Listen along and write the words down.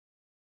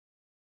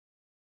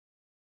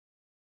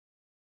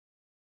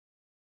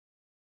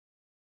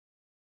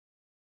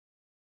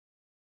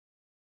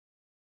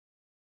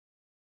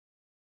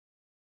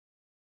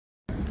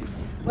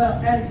Well,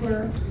 as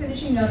we're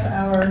finishing up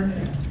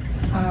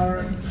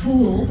our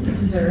full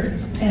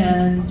desserts,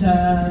 and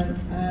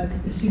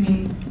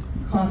assuming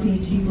coffee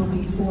and tea will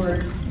be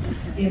poured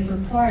if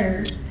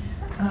required,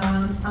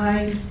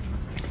 I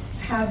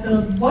have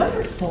the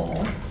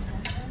wonderful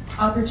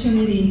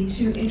opportunity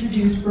to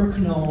introduce Brooke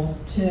Knoll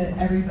to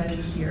everybody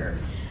here.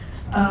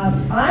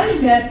 I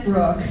met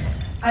Brooke,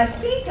 I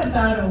think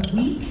about a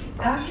week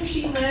after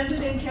she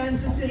landed in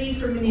Kansas City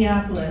from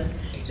Minneapolis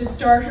to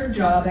start her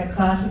job at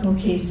Classical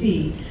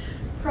KC,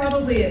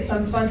 probably at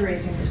some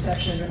fundraising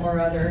reception or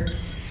other.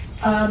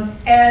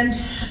 As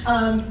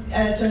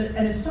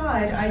an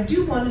aside, I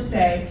do want to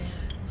say,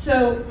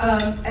 so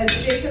as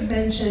Jacob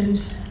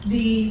mentioned,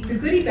 the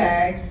goodie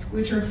bags,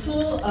 which are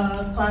full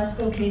of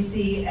Classical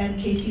KC and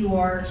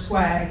KCUR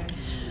swag,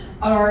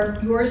 are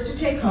yours to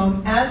take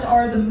home, as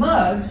are the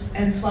mugs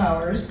and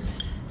flowers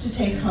to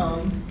take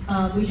home.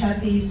 We have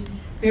these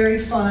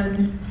very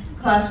fun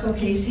Classical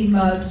KC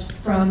mugs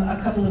from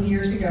a couple of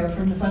years ago,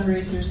 from the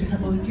fundraisers a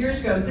couple of years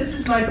ago. This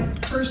is my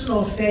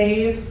personal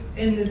fave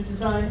in the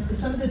designs, because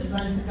some of the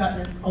designs have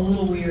gotten a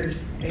little weird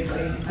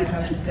lately, I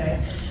have to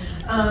say.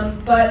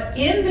 But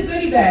in the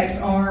goodie bags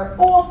are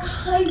all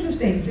kinds of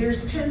things.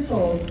 There's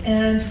pencils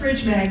and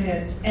fridge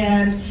magnets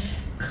and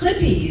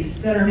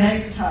clippies that are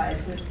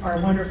magnetized that are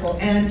wonderful.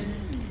 And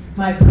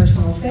my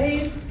personal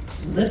fave,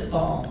 lip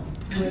balm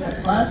with a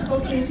Classical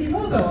KC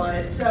logo on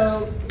it.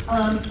 So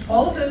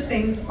all of those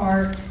things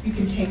are, you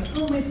can take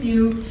home with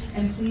you,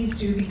 and please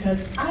do,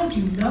 because I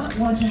do not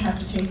want to have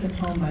to take them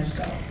home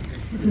myself,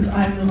 since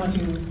I'm the one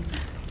who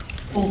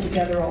pulled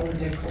together all the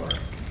decor.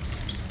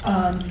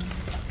 I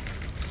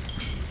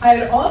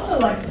would also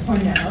like to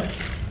point out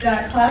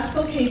that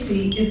Classical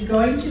KC is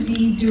going to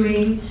be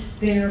doing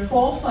their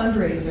fall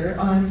fundraiser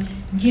on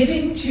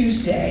Giving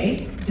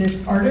Tuesday,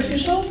 this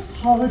artificial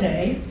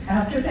holiday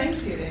after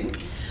Thanksgiving,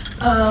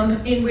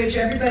 in which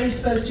everybody's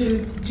supposed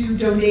to do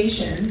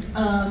donations.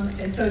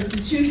 And so it's the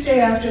Tuesday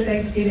after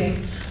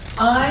Thanksgiving.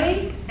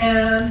 I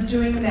am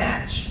doing a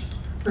match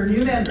for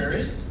new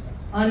members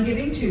on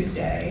Giving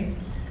Tuesday.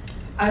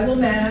 I will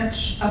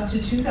match up to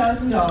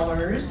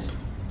 $2,000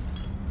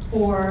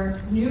 for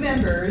new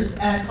members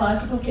at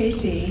Classical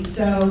KC.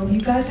 So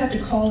you guys have to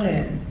call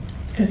in,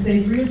 because they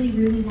really,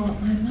 really want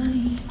my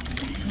money.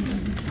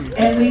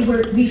 And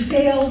we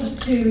failed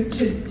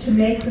to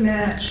make the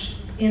match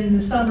in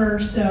the summer,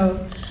 so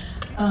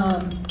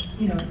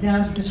you know,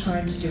 now's the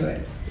time to do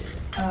it.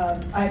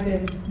 I've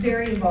been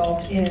very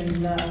involved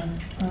in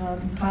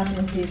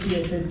Classical KC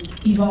as it's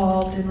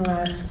evolved in the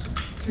last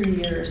 3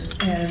 years,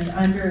 and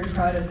I'm very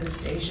proud of this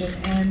station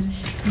and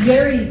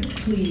very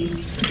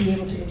pleased to be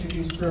able to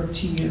introduce Brooke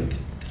to you.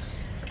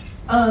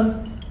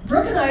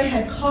 Brooke and I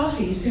had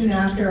coffee soon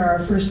after our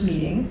first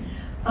meeting,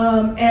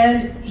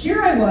 and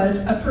here I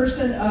was, a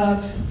person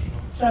of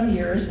some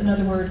years, in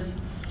other words,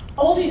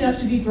 old enough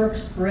to be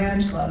Brooke's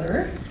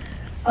grandmother,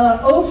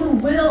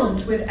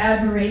 overwhelmed with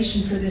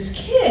admiration for this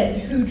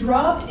kid who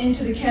dropped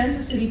into the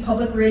Kansas City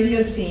public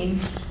radio scene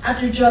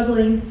after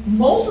juggling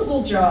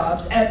multiple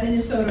jobs at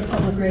Minnesota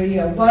Public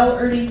Radio while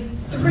earning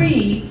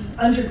 3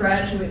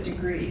 undergraduate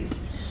degrees.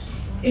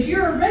 If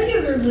you're a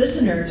regular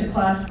listener to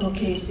Classical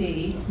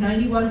KC,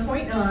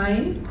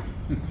 91.9,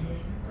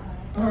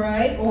 all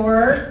right,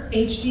 or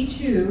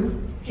HD2,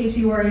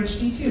 KCUR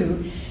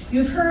HD2,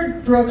 you've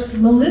heard Brooke's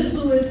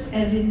mellifluous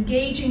and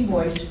engaging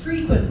voice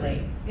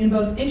frequently in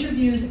both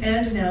interviews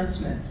and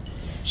announcements.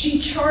 She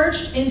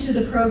charged into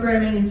the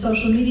programming and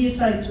social media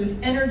sites with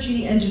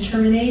energy and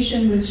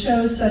determination with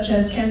shows such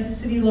as Kansas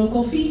City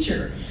Local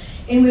Feature,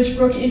 in which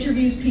Brooke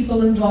interviews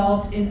people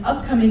involved in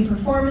upcoming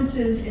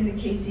performances in the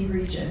KC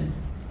region.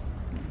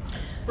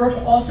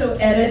 Brooke also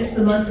edits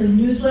the monthly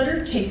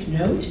newsletter, Take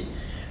Note,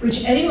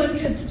 which anyone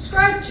can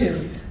subscribe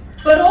to.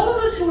 But all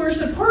of us who are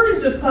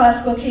supporters of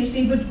Classical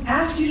KC would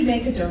ask you to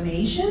make a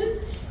donation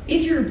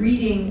if you're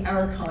reading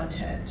our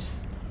content.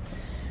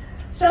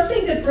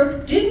 Something that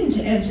Brooke didn't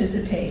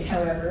anticipate,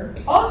 however,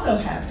 also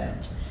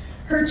happened.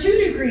 Her 2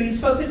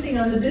 degrees focusing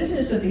on the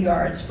business of the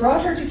arts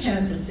brought her to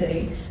Kansas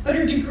City, but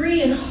her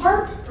degree in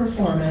harp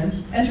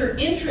performance and her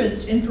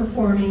interest in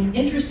performing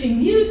interesting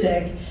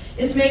music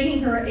is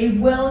making her a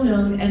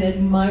well-known and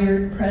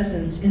admired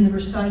presence in the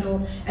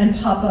recital and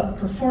pop-up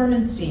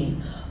performance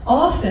scene,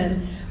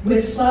 often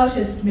with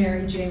flautist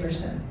Mary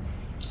Jamerson.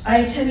 I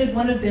attended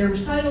one of their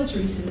recitals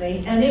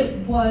recently, and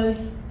it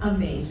was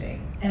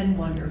amazing and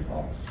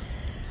wonderful.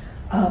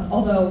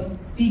 Although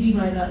Phoebe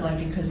might not like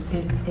it because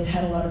it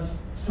had a lot of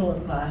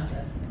Philip Glass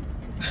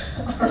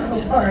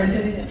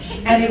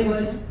and it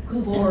was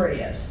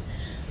glorious.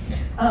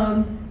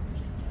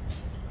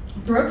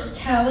 Brooke's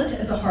talent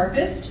as a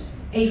harpist,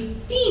 a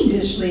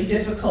fiendishly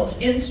difficult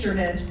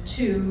instrument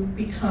to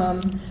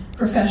become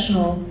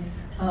professional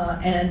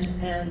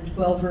and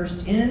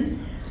well-versed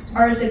in,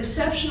 are as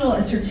exceptional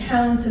as her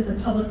talents as a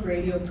public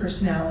radio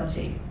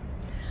personality.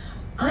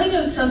 I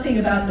know something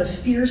about the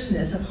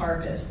fierceness of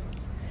harpists.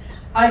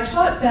 I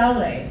taught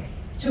ballet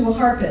to a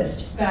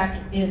harpist back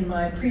in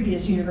my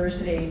previous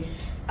university,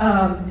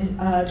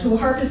 to a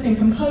harpist and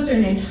composer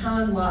named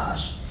Han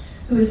Lash,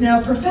 who is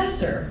now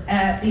professor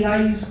at the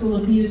IU School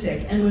of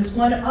Music and was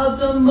one of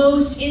the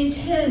most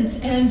intense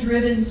and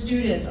driven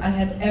students I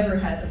have ever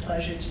had the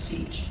pleasure to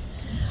teach.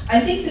 I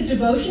think the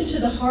devotion to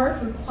the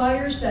harp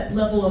requires that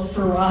level of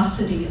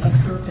ferocity of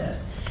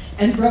purpose,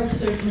 and Brooke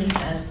certainly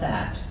has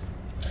that.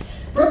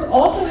 Brooke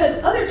also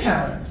has other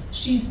talents.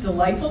 She's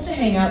delightful to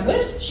hang out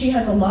with, she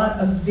has a lot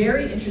of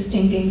very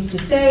interesting things to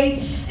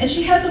say, and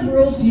she has a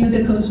worldview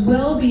that goes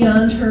well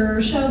beyond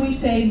her, shall we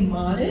say,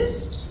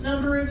 modest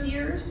number of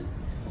years.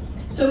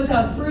 So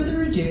without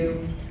further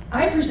ado,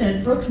 I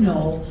present Brooke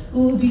Knoll,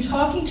 who will be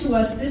talking to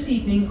us this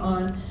evening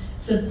on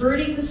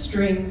Subverting the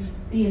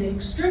Strings, the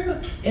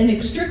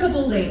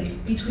inextricable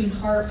link between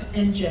harp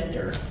and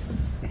gender.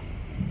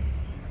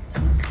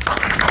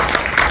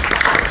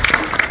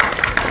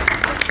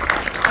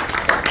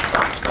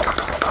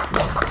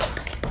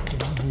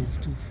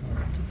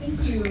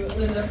 Thank you,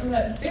 Linda, for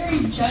that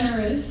very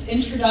generous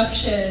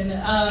introduction,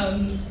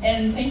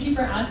 and thank you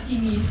for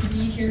asking me to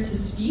be here to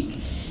speak.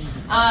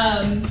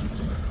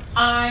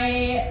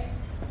 I,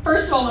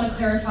 first of all, want to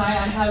clarify,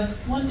 I have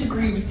 1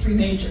 degree with 3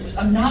 majors.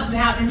 I'm not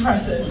that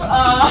impressive.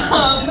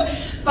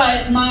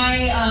 But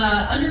my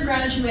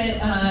undergraduate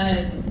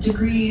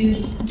degree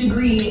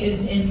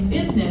is in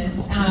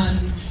business.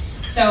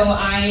 So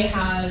I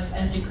have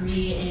a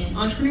degree in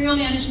entrepreneurial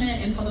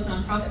management and public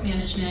nonprofit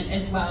management,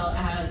 as well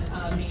as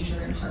a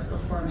major in harp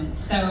performance.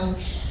 So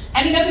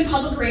ending up in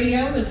public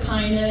radio was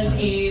kind of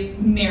a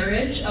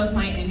marriage of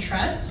my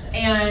interests,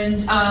 and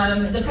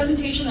the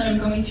presentation that I'm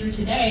going through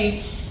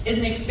today is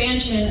an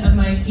expansion of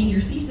my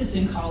senior thesis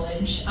in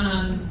college.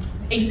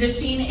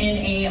 Existing in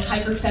a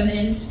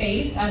hyper-feminine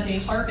space as a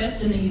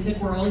harpist in the music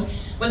world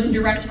was in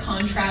direct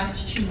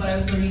contrast to what I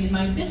was learning in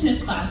my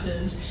business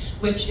classes,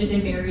 which is a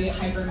very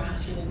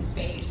hyper-masculine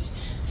space.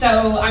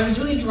 So I was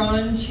really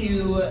drawn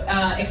to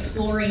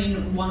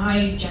exploring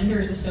why gender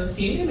is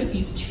associated with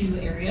these 2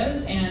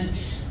 areas and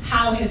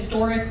how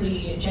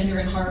historically gender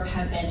and harp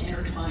have been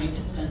intertwined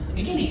since the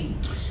beginning.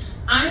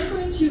 I'm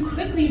going to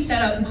quickly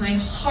set up my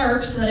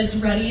harp so that it's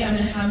ready. I'm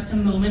going to have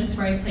some moments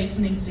where I play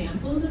some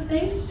examples of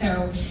things.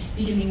 So if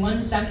you give me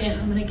 1 second,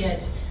 I'm going to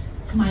get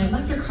my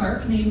electric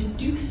harp named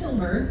Duke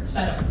Silver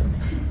set up.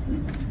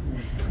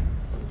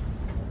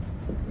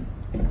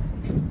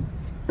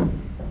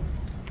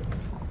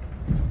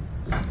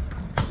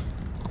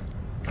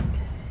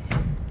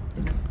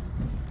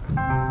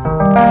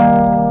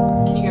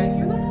 Can you guys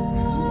hear that?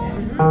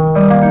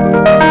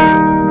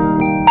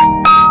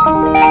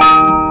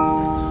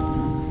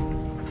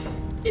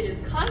 It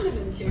is kind of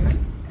in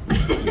tune. I'm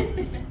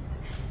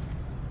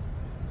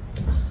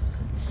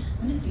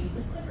gonna see if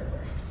this clicker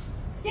works.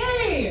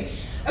 Yay!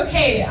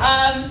 Okay,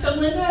 so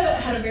Linda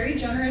had a very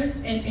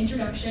generous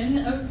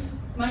introduction of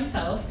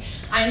myself.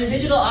 I am the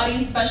digital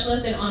audience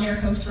specialist and on-air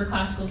host for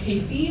Classical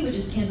KC, which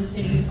is Kansas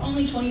City's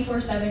only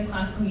 24/7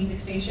 classical music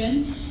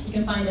station. You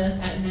can find us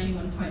at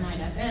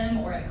 91.9 FM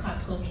or at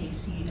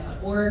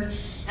classicalkc.org.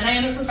 And I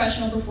am a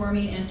professional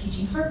performing and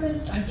teaching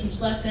harpist. I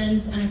teach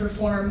lessons and I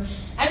perform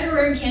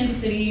everywhere in Kansas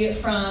City,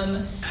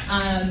 from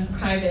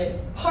private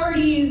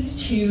parties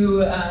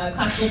to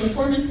classical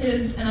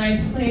performances, and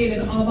I played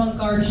an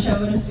avant-garde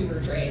show in a sewer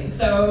drain.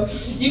 So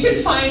you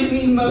can find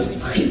me most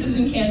places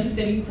in Kansas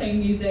City playing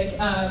music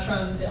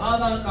from the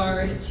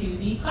avant-garde to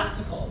the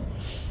classical.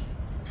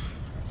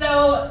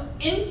 So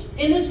in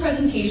this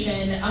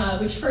presentation,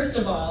 which first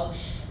of all,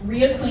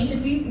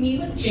 reacquainted me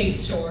with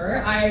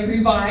JSTOR. I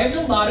revived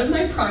a lot of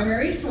my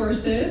primary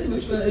sources,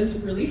 which was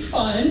really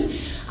fun.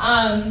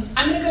 I'm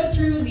going to go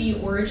through the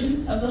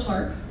origins of the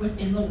harp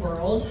within the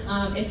world,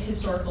 its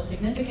historical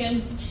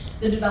significance,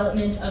 the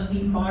development of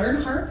the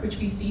modern harp, which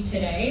we see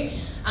today,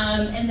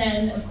 and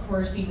then, of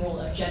course, the role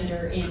of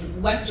gender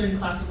in Western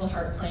classical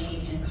harp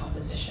playing and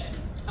composition.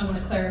 I want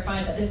to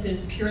clarify that this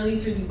is purely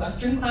through the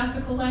Western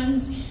classical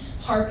lens.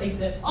 Harp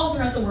exists all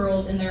throughout the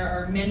world, and there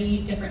are many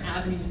different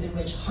avenues in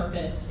which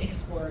harpists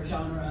explore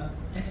genre,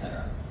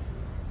 etc.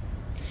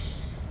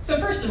 So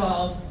first of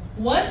all,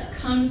 what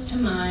comes to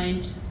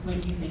mind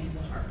when you think of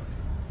the harp?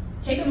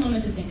 Take a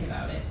moment to think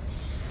about it.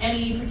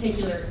 Any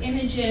particular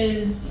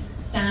images,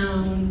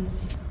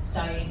 sounds,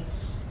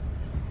 sights?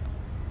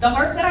 The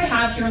harp that I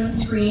have here on the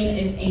screen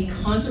is a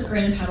concert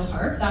grand pedal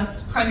harp.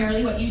 That's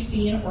primarily what you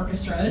see in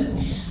orchestras.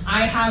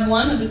 I have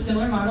one of a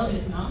similar model. It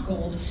is not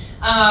gold.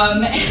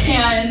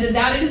 And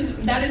that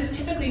is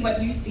typically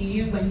what you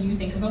see when you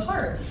think of a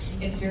harp.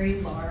 It's very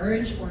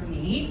large,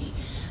 ornate.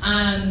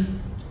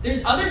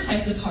 There's other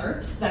types of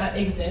harps that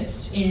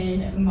exist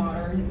in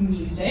modern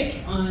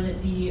music. On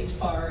the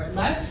far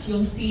left,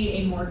 you'll see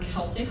a more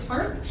Celtic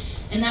harp,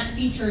 and that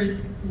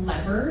features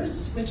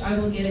levers, which I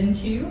will get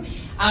into.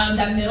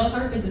 That middle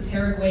harp is a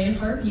Paraguayan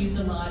harp used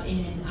a lot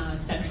in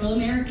Central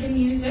American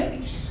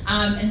music.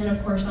 And then,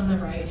 of course, on the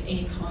right,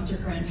 a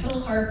concert grand pedal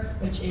harp,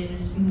 which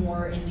is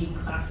more in the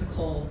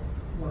classical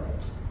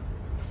world.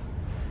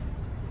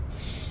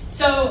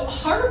 So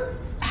harp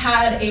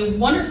had a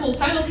wonderful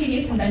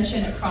simultaneous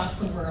invention across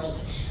the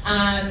world.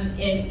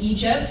 In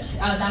Egypt,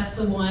 that's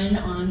the one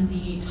on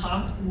the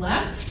top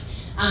left.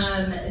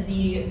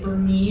 The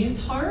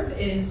Burmese harp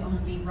is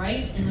on the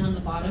right, and then on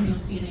the bottom you'll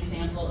see an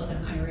example of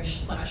an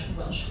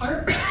Irish/Welsh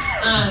harp.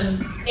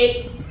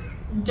 It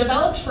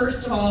developed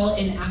first of all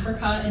in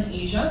Africa and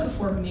Asia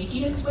before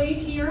making its way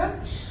to Europe,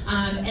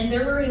 and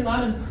there were a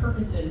lot of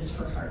purposes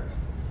for harp.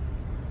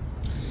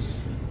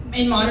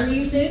 In modern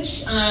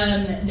usage,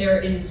 there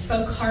is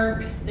folk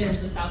harp,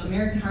 there's the South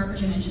American harp,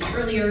 which I mentioned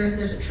earlier,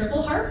 there's a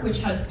triple harp, which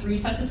has 3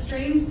 sets of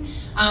strings.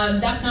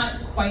 That's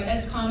not quite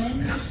as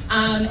common,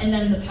 and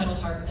then the pedal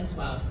harp as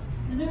well.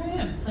 And there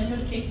I am, playing at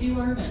a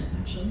KCUR event,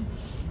 actually.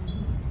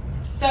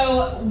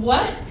 So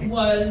what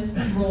was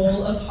the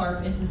role of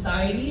harp in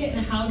society,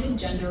 and how did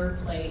gender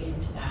play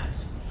into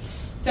that?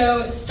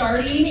 So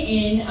starting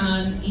in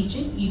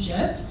ancient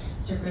Egypt,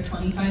 circa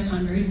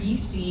 2500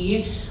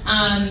 BC,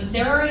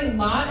 there are a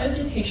lot of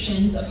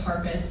depictions of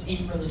harpists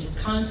in religious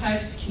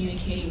contexts,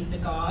 communicating with the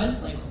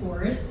gods, like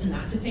Horus in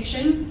that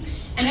depiction.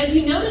 And as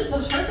you notice, the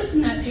harpist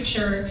in that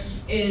picture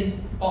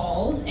is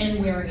bald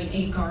and wearing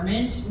a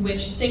garment,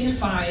 which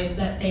signifies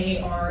that they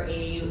are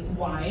a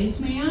wise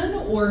man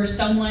or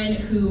someone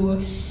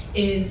who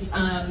is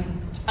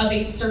of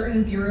a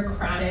certain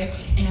bureaucratic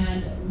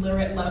and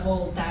literate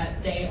level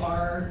that they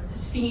are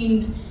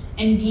seen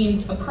and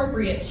deemed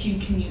appropriate to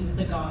commune with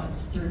the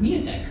gods through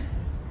music.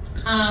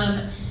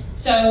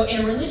 So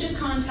in a religious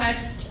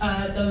context,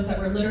 those that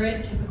were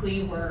literate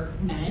typically were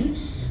men.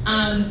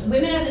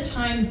 Women at the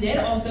time did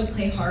also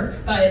play harp,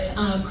 but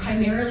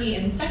primarily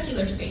in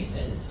secular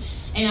spaces.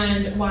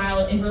 And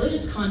while in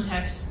religious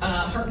contexts,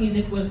 harp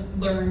music was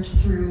learned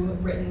through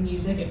written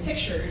music and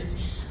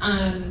pictures,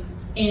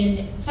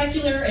 in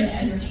secular and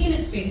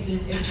entertainment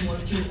spaces, it was more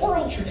through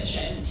oral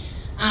tradition.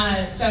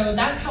 So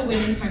that's how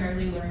women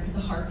primarily learned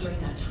the harp during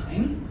that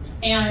time.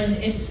 And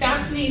it's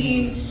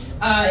fascinating,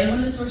 in one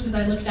of the sources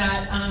I looked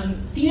at,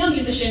 female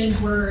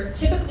musicians were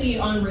typically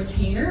on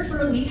retainer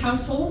for elite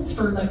households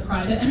for like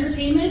private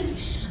entertainment,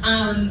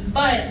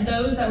 but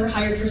those that were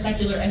hired for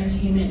secular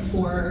entertainment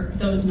for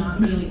those not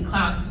in the elite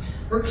class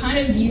were kind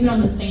of viewed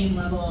on the same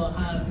level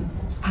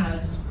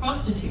as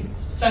prostitutes.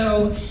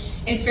 So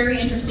it's very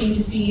interesting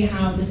to see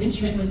how this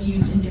instrument was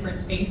used in different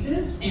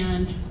spaces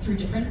and through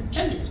different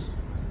genders.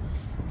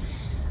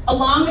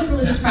 Along with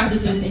religious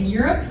practices in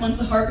Europe, once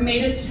the harp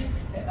made its,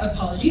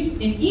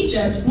 in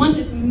Egypt, once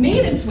it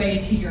made its way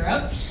to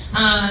Europe,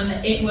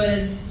 it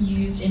was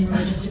used in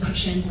religious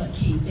depictions like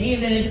King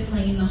David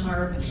playing the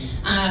harp.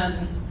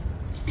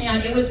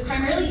 And it was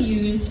primarily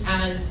used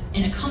as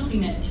an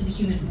accompaniment to the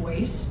human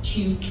voice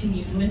to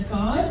commune with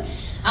God.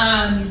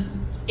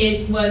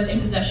 It was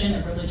in possession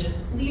of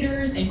religious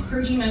leaders and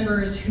clergy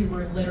members who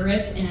were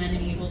literate and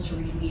able to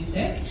read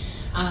music.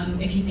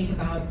 If you think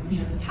about, the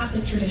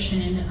Catholic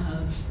tradition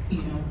of,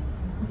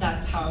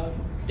 that's how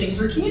things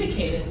were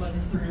communicated,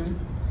 was through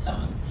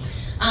song.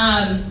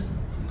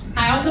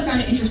 I also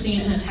found it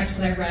interesting in a text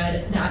that I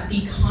read that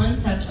the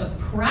concept of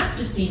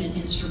practicing an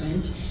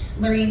instrument,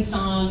 learning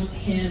songs,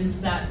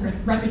 hymns, that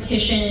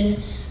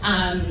repetition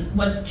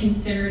was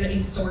considered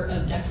a sort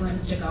of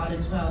deference to God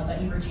as well,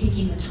 that you were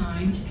taking the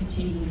time to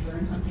continue to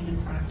learn something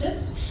in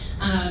practice,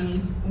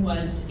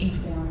 was a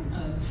form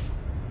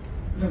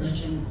of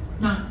religion,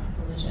 not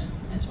religion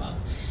as well.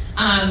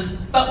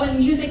 But when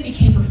music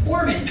became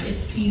performance, it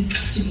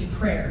ceased to be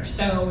prayer.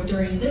 So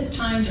during this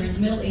time, during the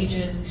Middle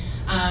Ages,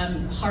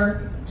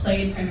 harp,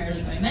 played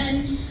primarily by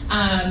men,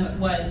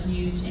 was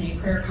used in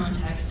a prayer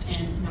context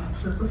and not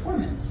for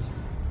performance.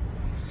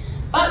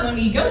 But when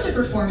we go to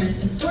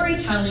performance and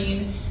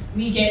storytelling,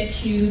 we get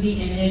to the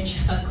image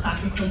of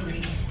classical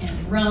Greek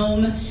and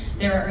Rome.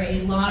 There are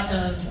a lot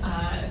of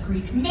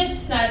Greek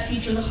myths that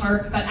feature the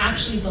harp, but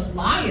actually the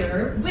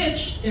lyre,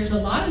 which there's a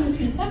lot of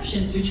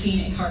misconceptions between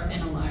a harp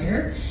and a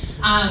lyre.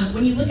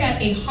 When you look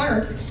at a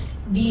harp,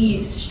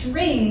 the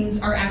strings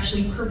are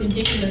actually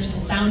perpendicular to the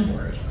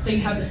soundboard. So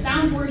you have the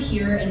soundboard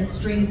here and the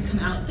strings come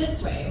out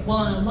this way. While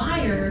on a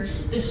lyre,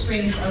 the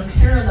strings are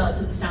parallel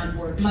to the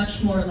soundboard,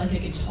 much more like a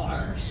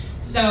guitar.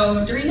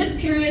 So during this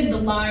period, the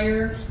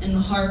lyre and the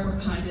harp were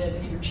kind of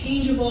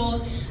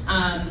interchangeable,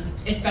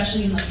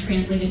 especially in like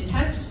translated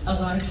texts. A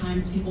lot of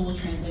times people will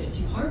translate it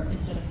to harp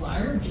instead of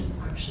lyre, which is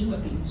actually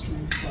what the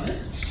instrument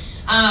was.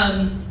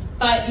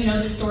 But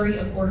the story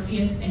of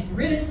Orpheus and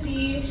Eurydice,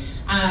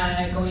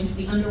 going to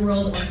the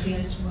underworld,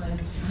 Orpheus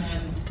was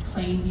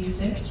playing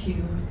music to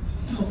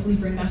hopefully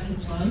bring back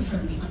his love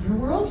from the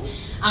underworld.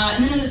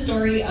 And then in the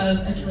story of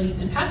Achilles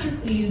and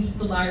Patroclus,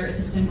 the lyre is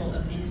a symbol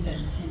of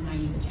innocence and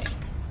naivete.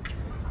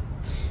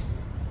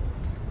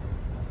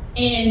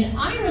 In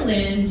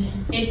Ireland,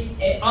 it's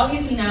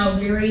obviously now a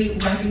very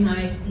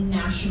recognized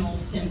national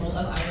symbol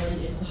of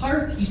Ireland is the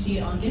harp. You see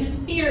it on Guinness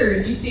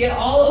beers, you see it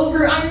all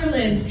over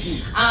Ireland.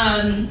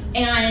 And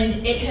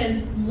it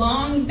has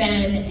long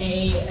been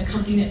an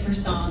accompaniment for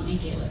song in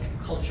Gaelic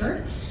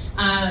culture.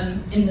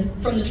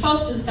 From the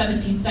 12th to the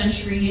 17th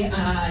century,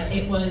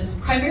 it was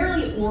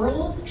primarily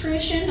oral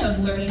tradition of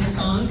learning the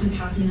songs and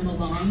passing them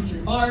along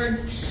through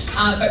bards.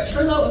 But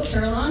Turlo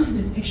O'Carolan, who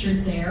is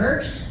pictured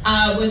there,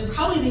 was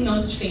probably the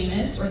most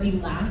famous or the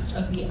last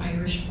of the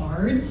Irish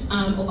bards.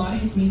 A lot of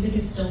his music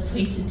is still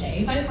played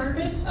today by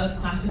harpists of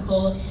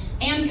classical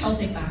and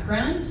Celtic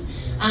backgrounds.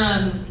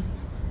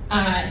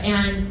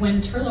 And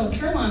when Turlo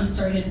O'Carolan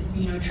started,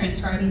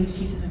 transcribing these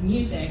pieces of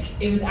music,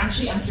 it was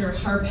actually after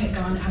harp had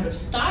gone out of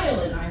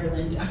style in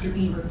Ireland after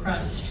being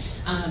repressed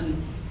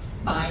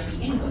by the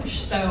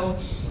English. So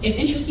it's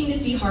interesting to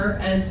see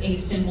harp as a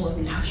symbol of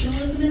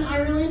nationalism in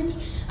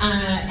Ireland,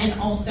 and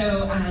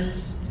also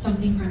as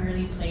something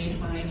primarily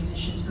played by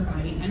musicians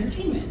providing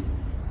entertainment.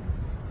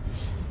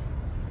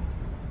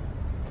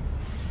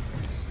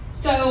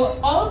 So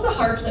all of the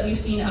harps that we've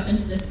seen up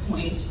until this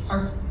point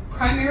are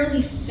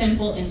primarily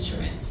simple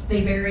instruments.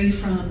 They vary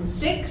from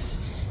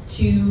 6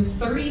 to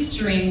 30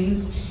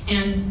 strings,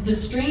 and the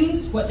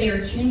strings, what they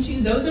are tuned to,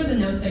 those are the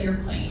notes that you're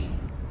playing.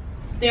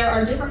 There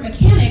are different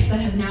mechanics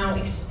that have now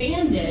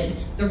expanded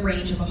the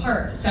range of a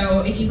harp.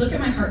 So if you look at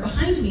my harp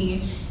behind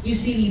me, you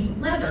see these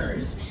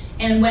levers,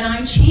 and when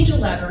I change a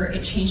lever,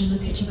 it changes the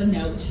pitch of a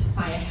note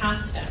by a half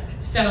step.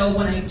 So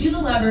when I do the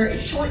lever, it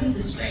shortens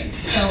the string.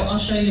 So I'll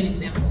show you an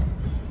example.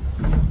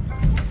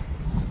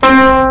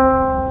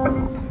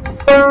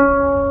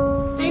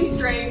 Same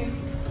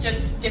string,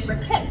 just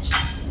different pitch.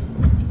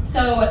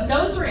 So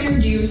those were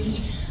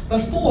introduced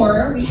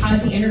before we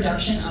had the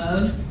introduction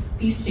of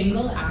the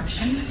single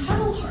action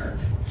pedal harp.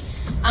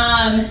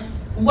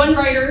 One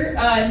writer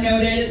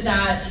noted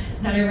that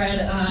I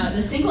read,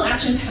 the single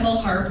action pedal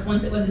harp,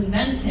 once it was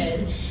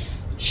invented,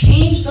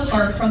 changed the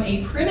harp from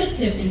a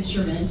primitive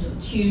instrument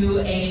to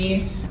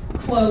a,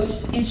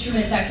 quote,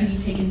 instrument that can be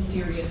taken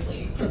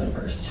seriously for the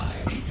first time.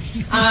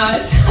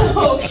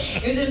 So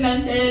it was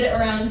invented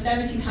around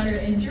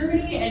 1700 in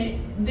Germany,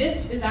 and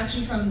this is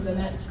actually from the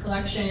Metz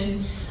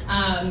collection.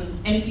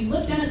 And if you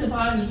look down at the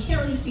bottom, you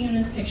can't really see in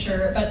this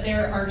picture, but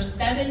there are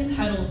 7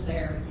 pedals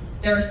there.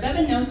 There are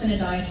 7 notes in a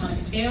diatonic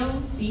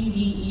scale, C, D,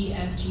 E,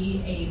 F,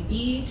 G, A,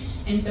 B,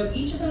 and so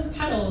each of those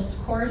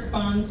pedals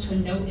corresponds to a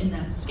note in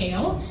that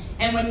scale,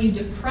 and when you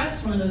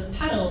depress one of those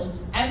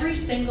pedals, every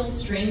single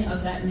string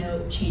of that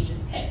note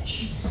changes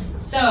pitch.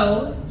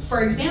 So,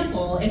 for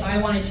example, if I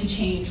wanted to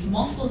change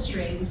multiple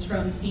strings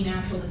from C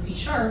natural to C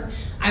sharp,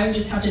 I would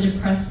just have to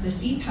depress the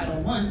C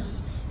pedal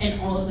once, and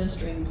all of those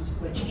strings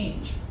would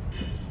change.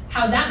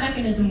 How that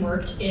mechanism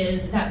worked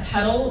is that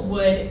pedal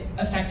would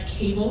affect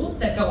cables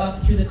that go up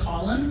through the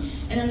column,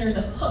 and then there's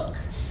a hook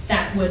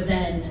that would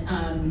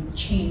then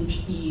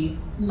change the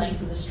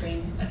length of the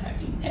string,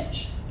 affecting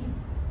pitch.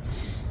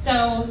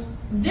 So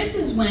this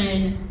is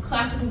when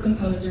classical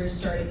composers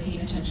started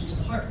paying attention to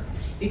the harp,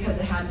 because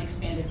it had an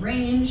expanded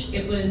range.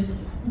 It was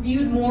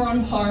viewed more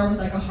on par with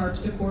like a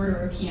harpsichord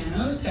or a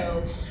piano.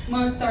 So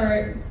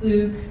Mozart,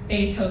 Gluck,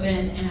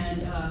 Beethoven,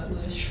 and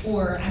Louis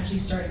Spohr actually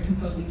started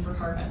composing for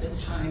harp at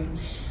this time.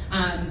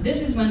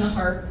 This is when the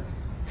harp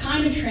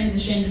kind of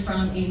transitioned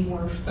from a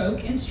more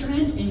folk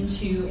instrument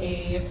into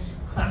a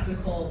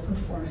classical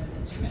performance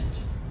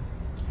instrument.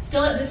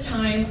 Still at this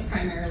time,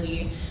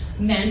 primarily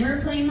men were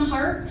playing the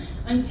harp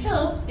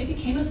until it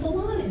became a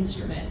salon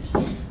instrument.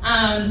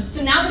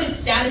 So now that its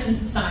status in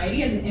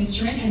society as an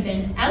instrument had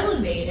been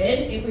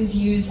elevated, it was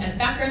used as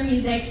background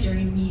music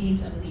during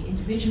meetings of the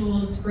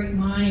individuals, great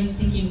minds,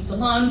 thinking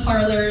salon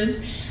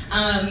parlors,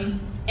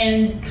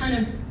 and kind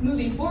of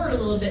moving forward a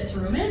little bit to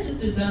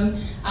Romanticism,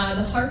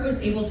 the harp was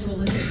able to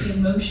elicit the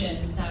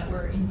emotions that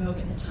were in vogue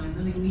at the time,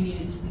 really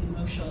leading into the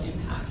emotional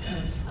impact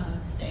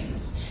of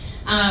things.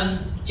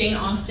 Jane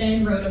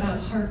Austen wrote about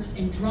harps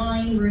in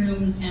drawing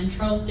rooms, and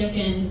Charles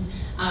Dickens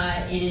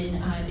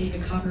in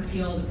David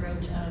Copperfield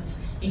wrote of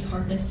a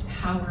harpist's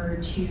power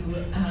to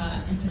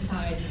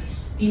emphasize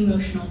the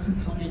emotional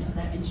component of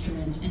that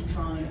instrument and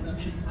drawing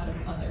emotions out of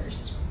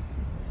others.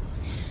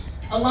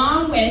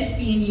 Along with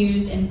being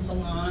used in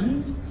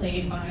salons,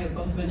 played by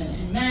both women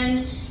and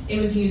men, it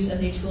was used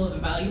as a tool of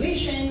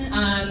evaluation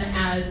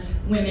as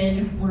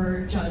women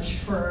were judged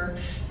for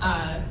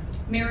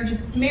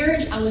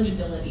marriage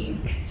eligibility.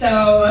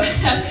 So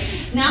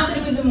now that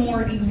it was a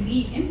more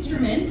elite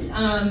instrument,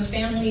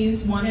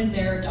 families wanted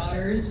their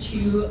daughters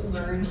to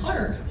learn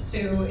harp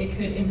so it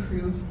could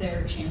improve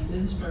their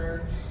chances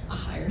for a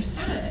higher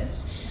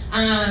status.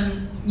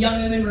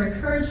 Young women were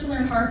encouraged to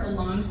learn harp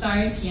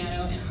alongside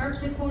piano and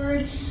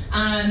harpsichord.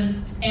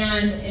 And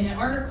in an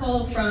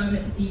article from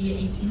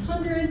the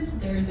 1800s,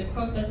 there's a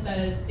quote that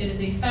says, "It is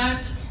a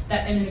fact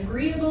that an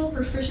agreeable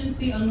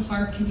proficiency on the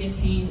harp can be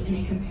attained in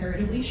a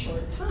comparatively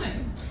short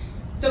time."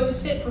 So it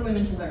was fit for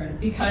women to learn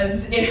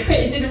because it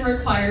didn't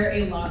require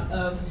a lot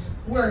of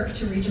work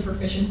to reach a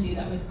proficiency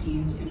that was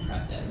deemed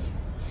impressive.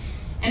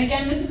 And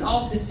again, this is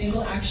all the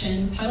single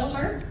action pedal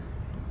harp.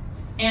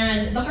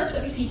 And the harps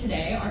that we see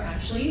today are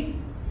actually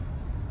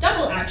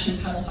double action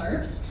pedal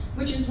harps,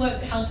 which is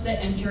what helps it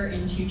enter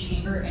into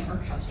chamber and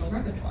orchestral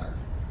repertoire.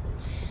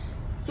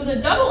 So So the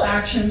double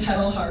action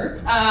pedal harp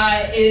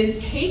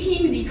is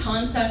taking the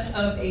concept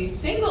of a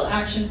single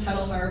action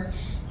pedal harp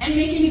and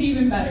making it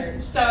even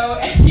better. So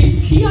as you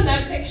see on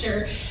that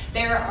picture,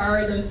 there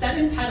are those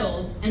 7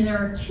 pedals and there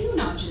are 2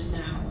 notches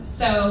now.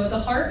 So the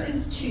harp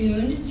is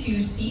tuned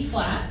to C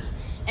flat,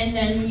 and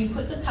then when you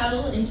put the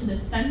pedal into the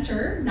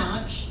center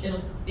notch,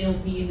 it'll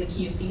be in the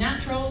key of C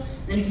natural.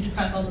 Then if you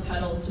depress all the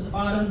pedals to the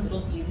bottom,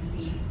 it'll be in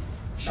C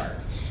sharp.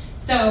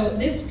 So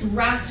this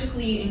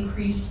drastically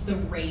increased the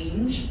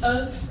range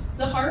of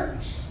the harp,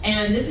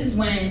 and this is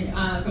when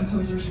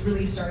composers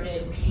really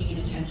started paying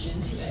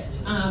attention to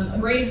it. A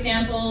great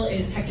example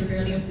is Hector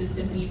Berlioz's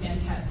Symphony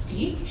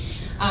Fantastique.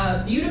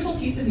 Beautiful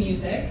piece of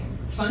music.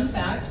 Fun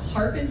fact,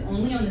 harp is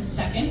only on the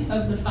 2nd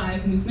of the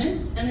 5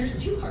 movements, and there's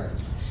 2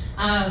 harps.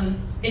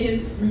 It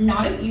is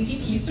not an easy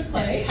piece to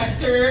play.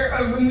 Hector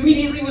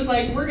immediately was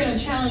like, we're gonna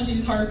challenge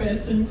these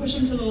harpists and push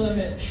them to the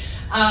limit.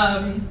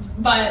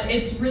 But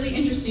it's really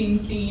interesting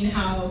seeing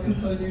how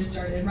composers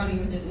started running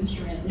with this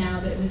instrument now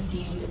that it was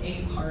deemed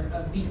a part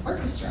of the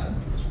orchestra.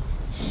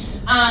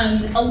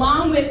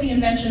 Along with the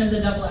invention of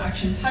the double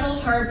action pedal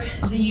harp,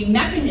 the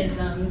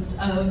mechanisms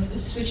of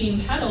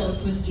switching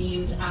pedals was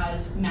deemed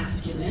as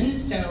masculine,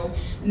 so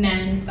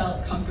men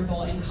felt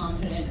comfortable and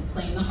confident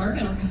playing the harp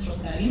in orchestral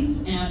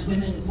settings, and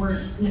women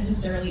weren't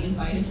necessarily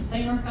invited to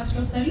play in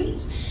orchestral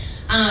settings.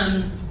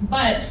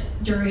 But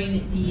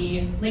during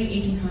the late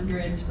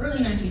 1800s, early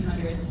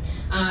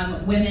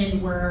 1900s,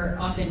 women were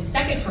often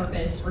second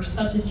harpists or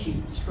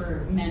substitutes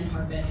for men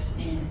harpists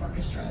in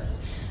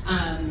orchestras.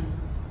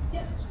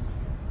 Yes.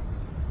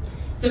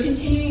 So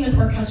continuing with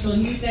orchestral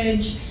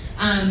usage,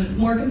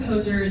 more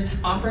composers,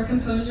 opera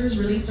composers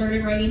really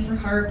started writing for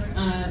harp.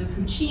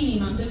 Puccini,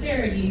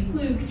 Monteverdi,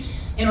 Gluck.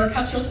 In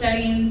orchestral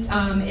settings,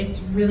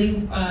 it's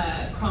really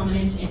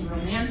prominent in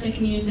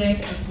romantic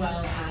music as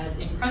well as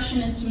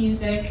impressionist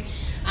music.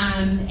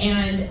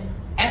 And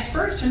at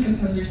first, when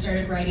composers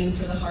started writing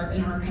for the harp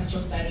in an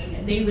orchestral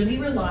setting, they really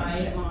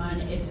relied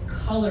on its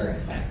color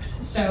effects.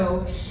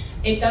 So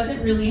it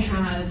doesn't really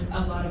have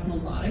a lot of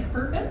melodic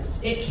purpose.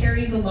 It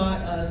carries a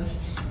lot of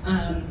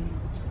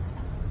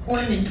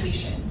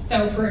ornamentation.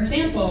 So for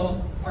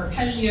example,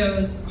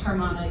 arpeggios,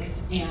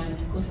 harmonics, and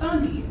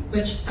glissandi,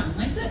 which sound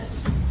like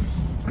this.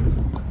 Then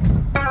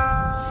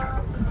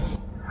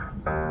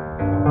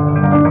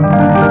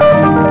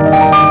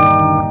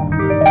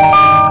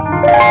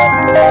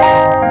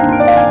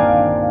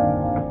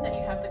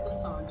you have the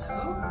glissando.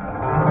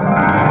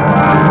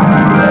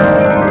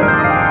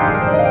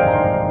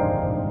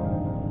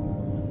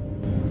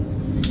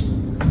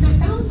 So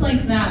sounds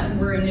like that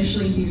were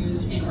initially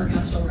used in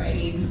orchestral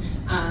writing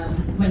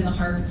when the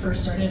harp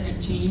first started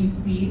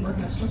entering the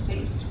orchestral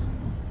space.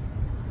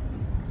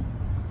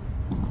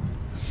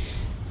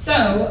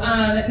 So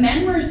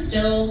men were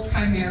still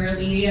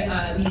primarily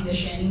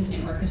musicians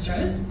in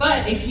orchestras,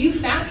 but a few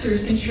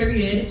factors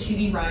contributed to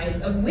the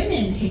rise of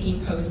women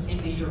taking posts in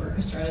major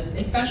orchestras,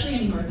 especially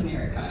in North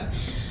America.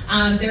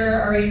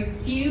 There are a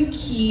few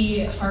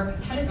key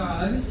harp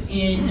pedagogues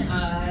in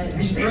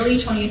the early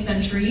 20th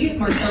century,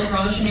 Marcel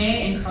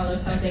Grosjenet and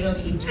Carlos Salcedo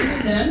being 2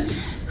 of them,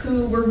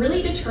 who were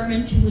really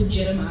determined to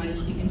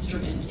legitimize the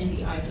instrument in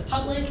the eye of the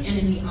public and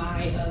in the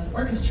eye of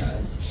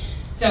orchestras.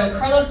 So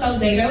Carlos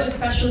Salcedo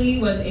especially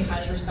was a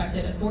highly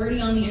respected authority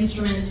on the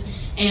instrument,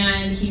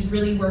 and he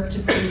really worked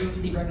to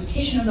prove the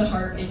reputation of the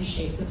harp and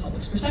shape the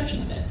public's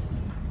perception of it.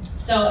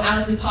 So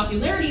as the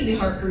popularity of the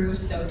harp grew,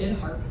 so did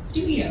harp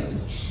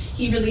studios.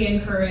 He really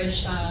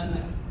encouraged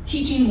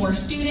teaching more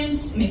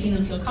students, making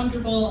them feel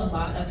comfortable. A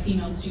lot of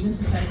female students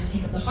decided to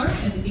take up the harp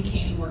as it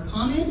became more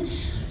common.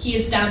 He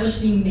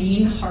established the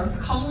Maine Harp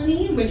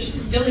Colony, which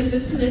still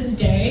exists to this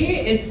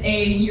day. It's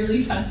a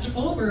yearly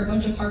festival where a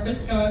bunch of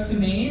harpists go out to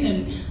Maine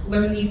and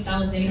learn the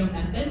Salcedo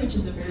method, which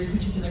is a very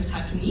particular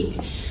technique.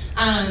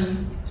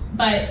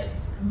 But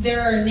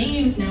there are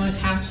names now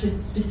attached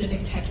to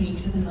specific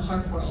techniques within the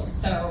harp world.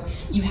 So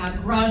you have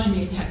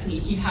Grosjenet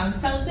technique, you have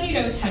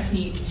Salcedo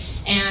technique,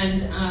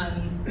 and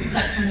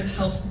that kind of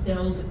helped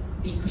build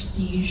the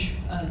prestige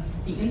of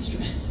the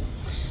instrument.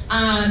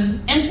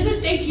 And to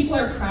this day, people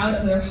are proud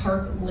of their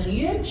harp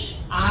lineage.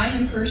 I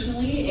am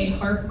personally a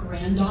harp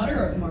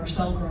granddaughter of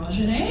Marcel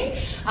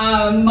Grosjenet.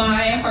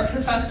 My harp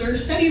professor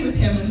studied with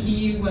him when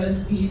he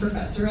was the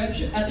professor at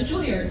the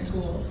Juilliard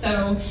School.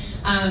 So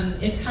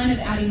it's kind of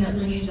adding that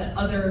lineage that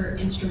other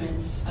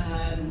instruments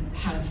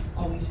have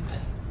always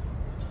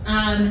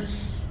had.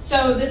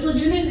 So this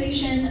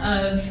legitimization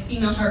of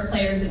female harp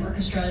players in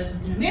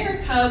orchestras in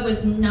America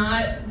was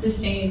not the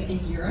same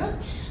in Europe.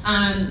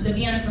 The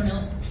Vienna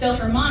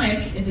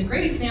Philharmonic is a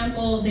great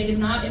example. They did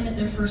not admit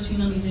their first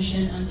female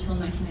musician until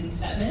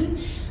 1997,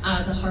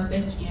 the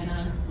harpist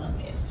Anna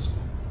Lovelace.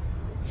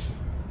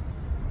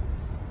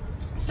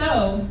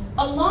 So,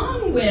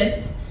 along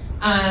with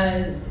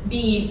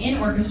being in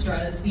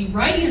orchestras, the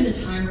writing of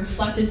the time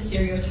reflected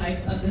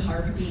stereotypes of the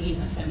harp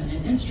being a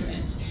feminine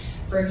instrument.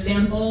 For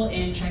example,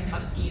 in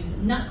Tchaikovsky's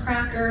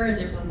Nutcracker,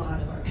 there's a lot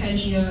of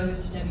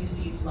arpeggios.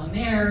 Debussy's La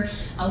Mer,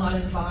 a lot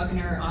of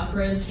Wagner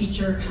operas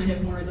feature kind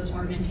of more of those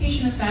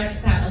ornamentation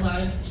effects that a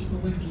lot of people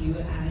would view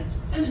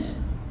as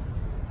feminine.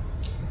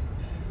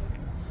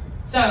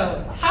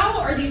 So,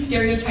 how are these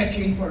stereotypes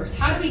reinforced?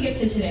 How do we get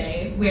to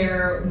today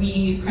where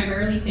we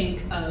primarily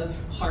think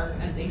of harp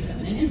as a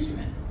feminine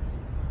instrument?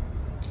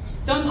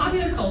 So in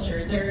popular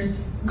culture,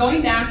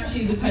 going back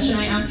to the question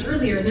I asked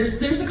earlier,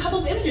 there's a couple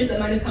of images that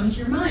might have come to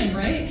your mind,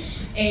 right?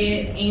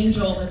 An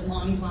angel with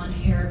long blonde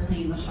hair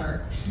playing the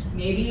harp.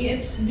 Maybe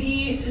it's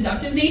the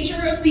seductive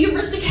nature of the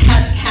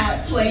Aristocat's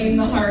cat playing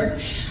the harp.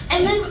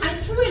 And then I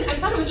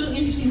thought it was really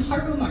interesting,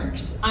 Harpo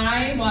Marx.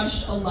 I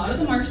watched a lot of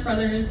the Marx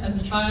Brothers as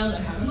a child. I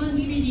have them on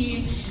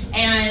DVD.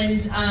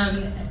 And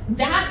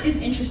that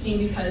is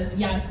interesting because,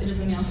 yes, it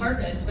is a male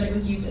harpist, but it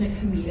was used in a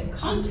comedic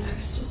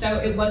context. So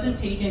it wasn't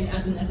taken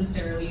as a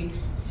necessarily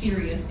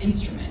serious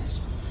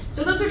instrument.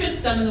 So those are just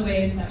some of the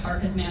ways that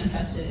harp has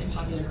manifested in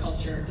popular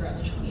culture throughout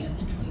the 20th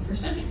and 21st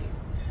century.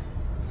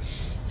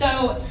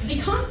 So the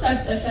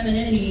concept of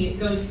femininity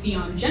goes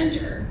beyond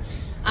gender.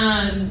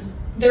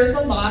 There's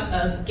a lot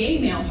of gay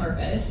male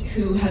harpists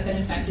who have been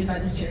affected by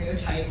the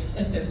stereotypes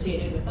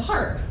associated with the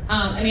harp.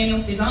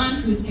 Emmanuel Cezanne,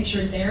 who's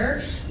pictured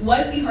there,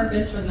 was the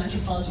harpist for the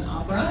Metropolitan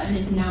Opera and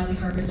is now the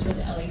harpist for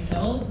the LA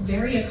Phil,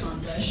 very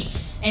accomplished.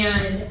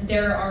 And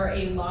there are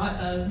a lot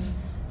of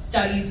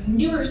studies,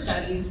 newer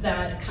studies,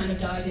 that kind of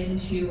dive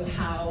into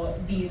how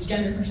these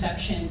gender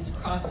perceptions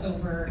cross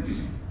over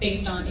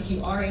based on if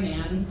you are a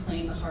man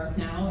playing the harp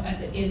now,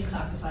 as it is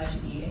classified to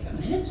be a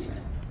feminine instrument.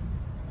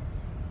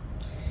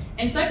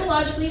 And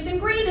psychologically, it's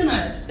ingrained in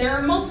us. There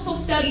are multiple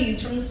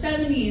studies from the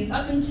 70s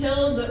up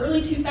until the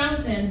early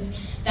 2000s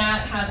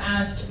that have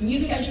asked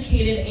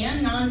music-educated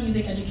and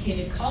non-music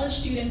educated college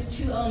students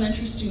to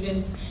elementary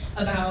students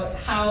about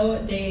how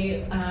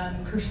they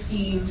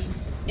perceive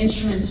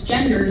instruments'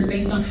 genders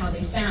based on how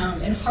they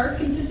sound. And harp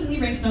consistently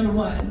ranks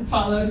 #1,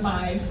 followed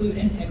by flute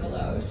and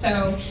piccolo.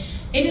 So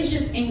it is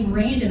just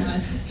ingrained in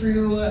us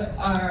through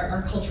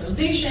our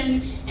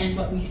culturalization and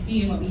what we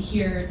see and what we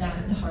hear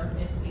that the harp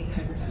is a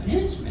hyper-feminine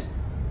instrument.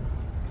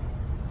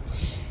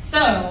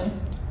 So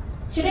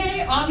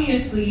today,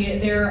 obviously,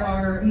 there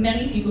are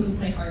many people who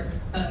play harp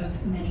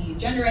of many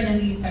gender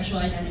identities, sexual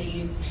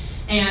identities,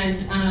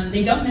 and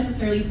they don't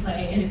necessarily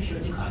play in a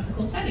purely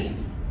classical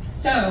setting.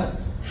 So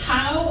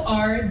how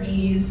are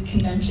these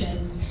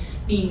conventions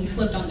being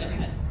flipped on their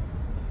head?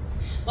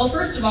 Well,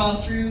 first of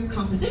all, through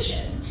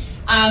composition.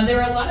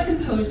 There are a lot of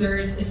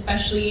composers,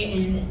 especially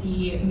in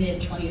the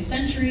mid-20th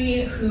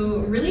century,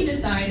 who really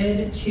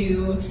decided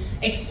to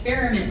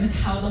experiment with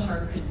how the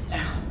harp could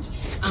sound.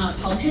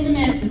 Paul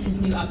Hindemith with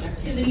his new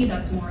objectivity,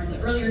 that's more in the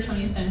earlier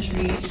 20th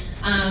century.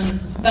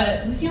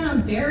 But Luciano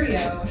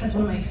Berio has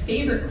one of my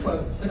favorite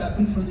quotes about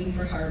composing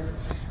for harp.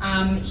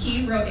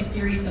 He wrote a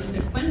series of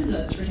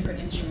sequenzas for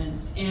different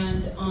instruments,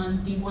 and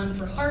on the one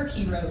for harp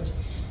he wrote,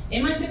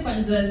 "In my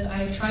sequenzas, I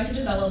have tried to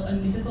develop a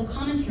musical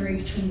commentary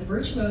between the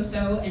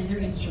virtuoso and their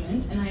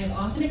instrument, and I have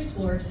often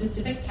explored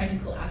specific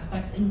technical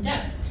aspects in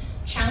depth,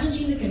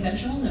 challenging the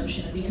conventional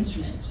notion of the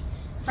instrument.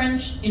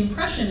 French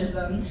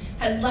Impressionism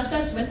has left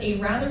us with a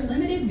rather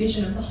limited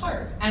vision of the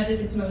harp, as if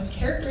its most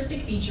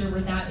characteristic feature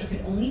were that it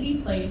could only be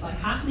played by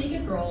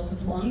half-naked girls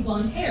with long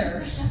blonde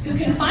hair who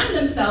confine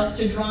themselves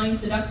to drawing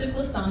seductive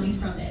glissandi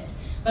from it.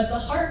 But the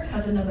harp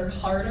has another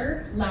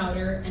harder,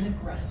 louder, and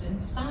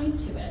aggressive side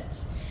to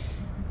it."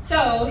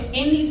 So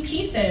in these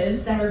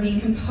pieces that are being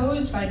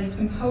composed by these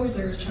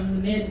composers from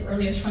the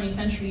mid-earliest 20th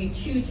century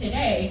to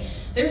today,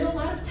 there's a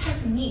lot of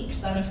techniques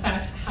that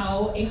affect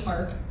how a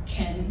harp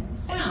can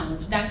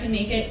sound, that can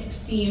make it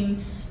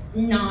seem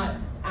not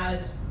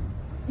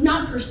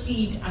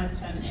perceived as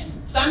feminine.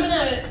 So I'm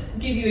gonna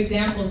give you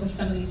examples of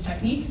some of these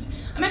techniques.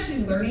 I'm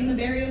actually learning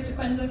the Berio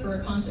sequenza for a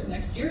concert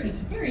next year, and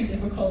it's very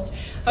difficult,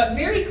 but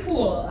very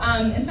cool.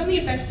 And some of the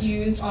effects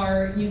used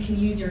are, you can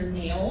use your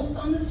nails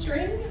on the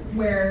string,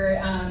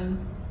 where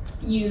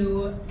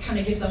you kind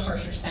of gives a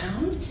harsher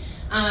sound.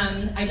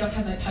 I don't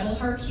have my pedal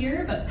harp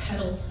here, but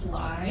pedal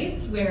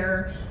slides,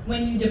 where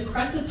when you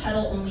depress a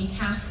pedal only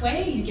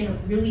halfway, you get a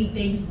really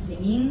big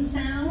zinging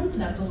sound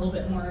that's a little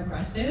bit more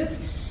aggressive.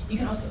 You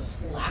can also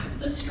slap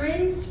the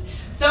strings.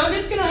 So I'm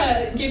just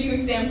gonna give you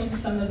examples of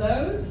some of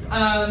those,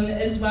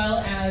 as well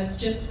as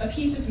just a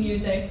piece of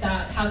music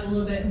that has a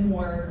little bit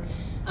more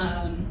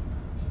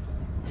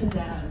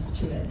pizzazz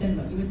to it than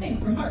what you would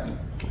think from harp.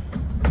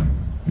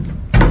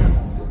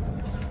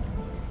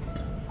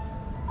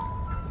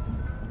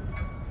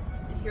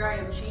 And here I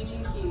am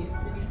changing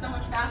keys. It'd be so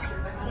much faster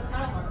if I had a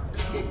pedal harp.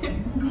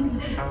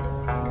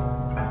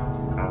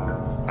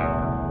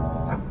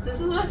 So this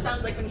is what it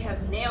sounds like when you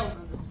have nails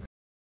on the string.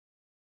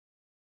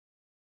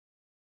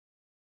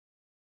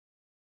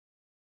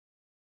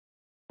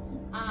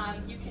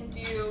 You can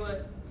do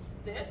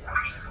this,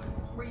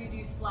 where you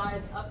do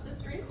slides up the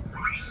strings.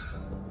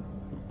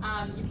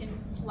 You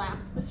can slap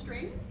the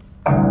strings.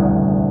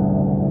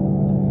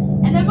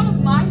 And then one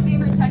of my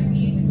favorite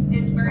techniques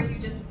is where you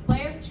just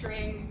play a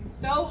string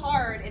so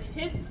hard it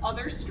hits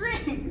other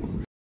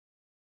strings.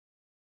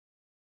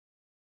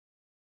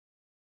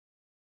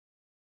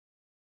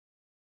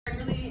 I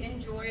really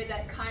enjoy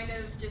that kind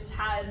of just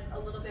has a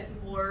little bit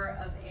more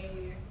of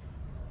a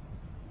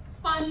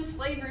fun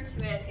flavor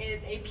to it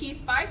is a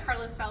piece by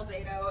Carlos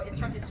Salcedo. It's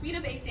from his Suite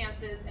of 8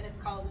 Dances, and it's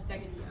called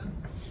Seguidilla.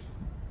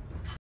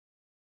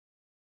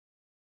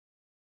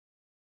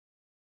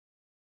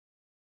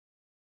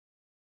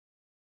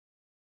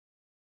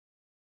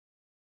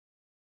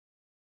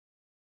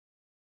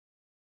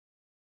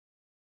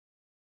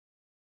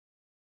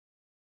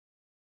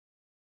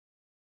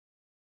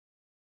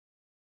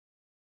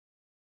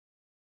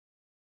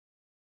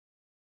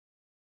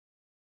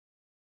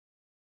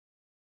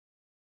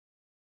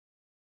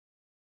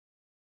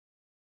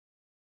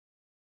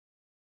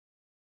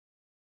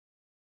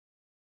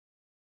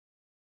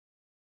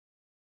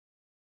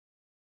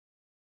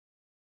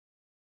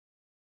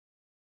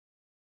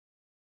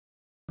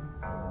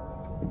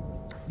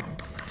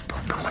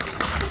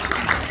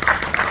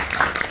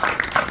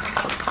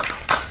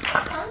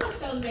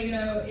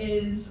 Salcedo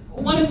is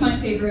one of my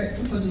favorite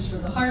composers for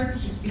the harp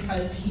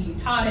because he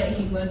taught it,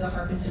 he was a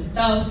harpist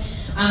himself,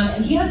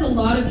 and he has a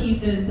lot of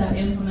pieces that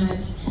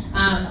implement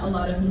a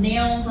lot of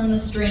nails on the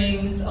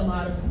strings, a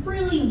lot of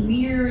really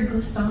weird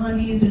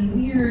glissandes and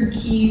weird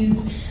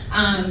keys,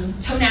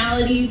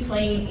 tonality,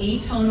 playing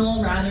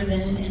atonal rather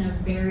than in a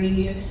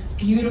very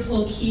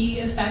beautiful key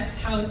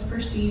affects how it's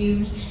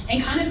perceived,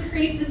 and kind of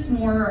creates this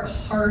more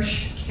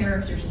harsh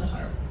character to the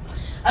harp.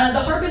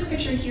 The harpist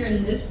pictured here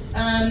in this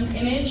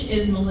image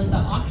is Melissa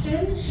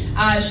Octon.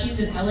 She's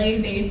an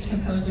LA-based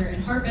composer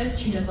and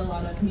harpist who does a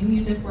lot of new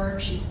music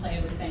work. She's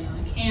played with Bang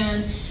on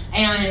Can.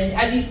 And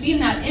as you see in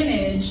that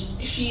image,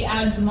 she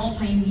adds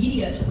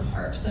multimedia to the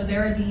harp. So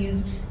there are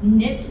these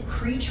knit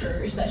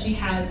creatures that she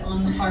has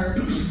on the harp.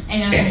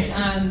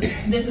 And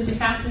this is a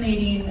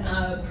fascinating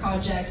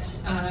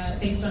project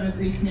based on a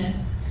Greek myth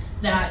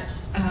that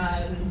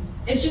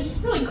it's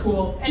just really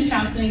cool and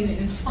fascinating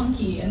and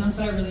funky, and that's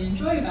what I really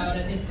enjoy about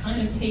it. It's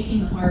kind of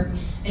taking the harp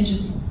and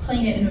just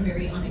playing it in a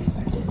very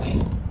unexpected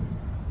way.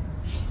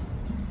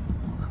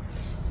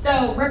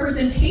 So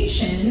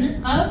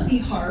representation of the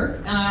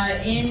harp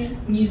in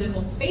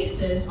musical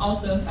spaces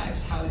also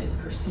affects how it is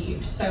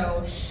perceived.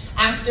 So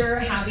after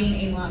having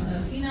a lot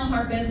of female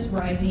harpists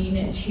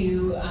rising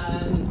to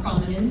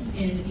prominence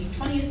in the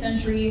 20th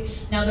century,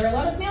 now there are a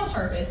lot of male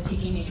harpists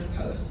taking major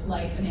posts,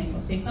 like Emmanuel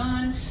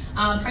Cézanne.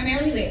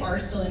 Primarily they are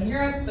still in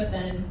Europe, but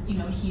then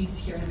he's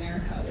here in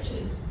America, which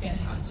is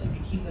fantastic.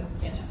 He's a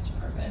fantastic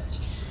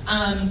harpist.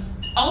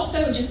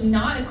 Also, just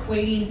not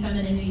equating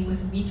femininity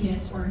with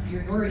weakness or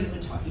inferiority when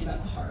talking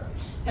about the harp.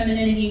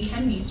 Femininity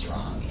can be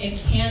strong. It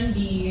can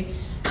be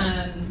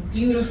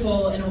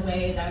beautiful in a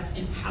way that's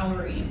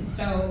empowering.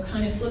 So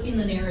kind of flipping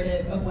the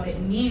narrative of what it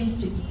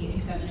means to be a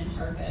feminine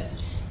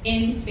harpist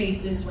in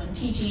spaces when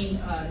teaching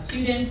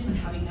students, when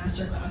having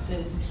master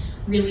classes,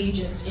 really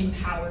just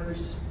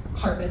empowers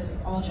harpists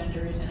of all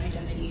genders and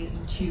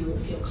identities to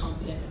feel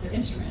confident with their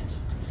instrument.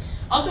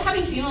 Also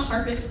having female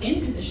harpists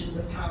in positions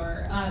of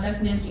power.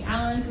 That's Nancy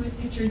Allen, who is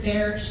pictured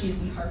there. She is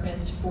the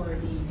harpist for the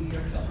New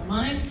York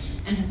Philharmonic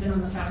and has been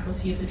on the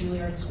faculty of the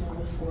Juilliard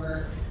School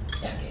for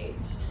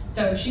decades.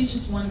 So she's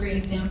just one great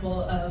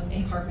example of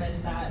a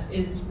harpist that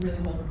is really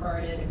well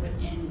regarded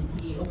within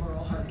the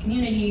overall harp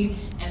community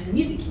and the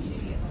music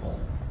community as a whole.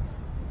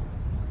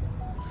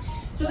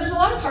 So there's a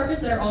lot of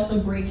harpists that are also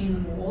breaking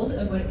the mold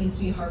of what it means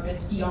to be a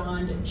harpist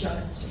beyond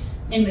just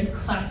in the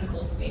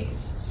classical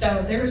space.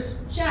 So there's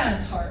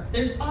jazz harp,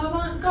 there's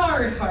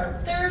avant-garde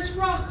harp, there's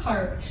rock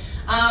harp.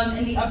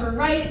 In the upper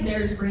right,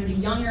 there's Brandy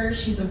Younger.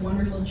 She's a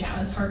wonderful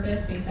jazz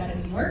harpist based out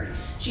of New York.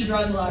 She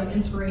draws a lot of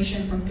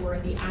inspiration from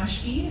Dorothy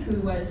Ashby,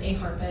 who was a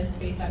harpist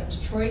based out of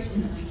Detroit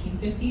in the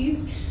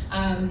 1950s.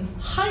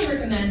 Highly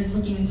recommend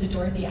looking into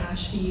Dorothy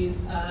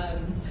Ashby's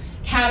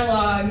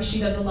catalog. She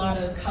does a lot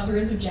of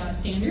covers of jazz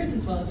standards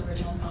as well as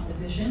original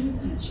compositions,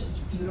 and it's just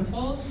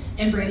beautiful.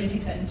 And Brandy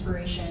takes that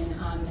inspiration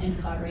and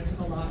collaborates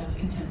with a lot of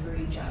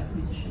contemporary jazz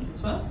musicians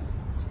as well.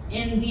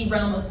 In the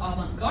realm of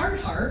avant-garde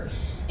harp,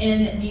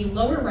 in the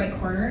lower right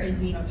corner is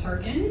Zena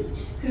Parkins,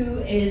 who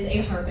is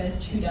a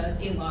harpist who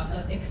does a lot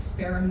of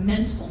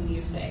experimental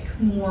music,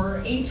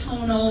 more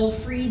atonal,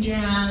 free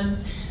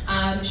jazz.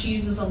 She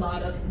uses a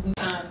lot of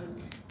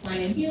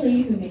Lionel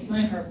Healy, who makes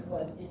my harp,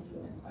 was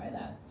influenced by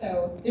that.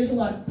 So there's a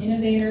lot of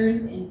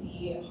innovators in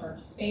the harp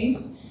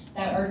space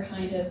that are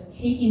kind of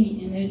taking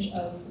the image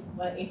of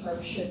what a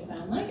harp should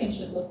sound like and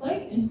should look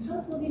like and kind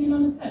of flipping it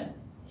on its head.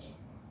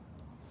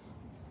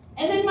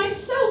 And then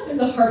myself as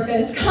a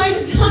harpist, kind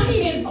of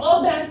tying it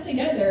all back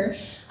together.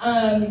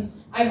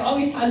 I've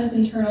always had this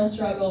internal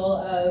struggle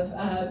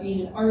of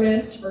being an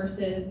artist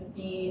versus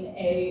being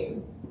a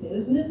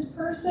business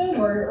person,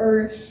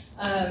 or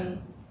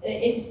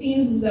it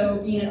seems as though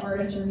being an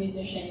artist or a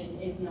musician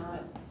is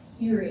not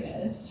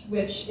serious,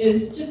 which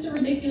is just a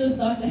ridiculous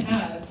thought to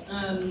have.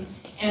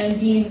 And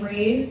being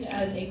raised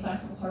as a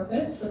classical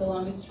harpist for the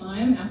longest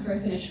time, after I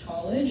finished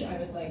college, I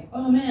was like,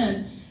 oh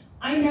man,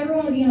 I never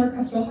want to be an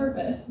orchestral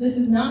harpist. This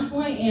is not who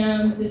I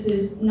am. This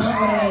is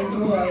not what I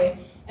enjoy.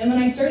 And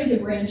when I started to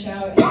branch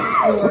out and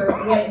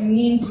explore what it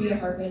means to be a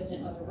harpist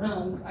in other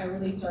realms, I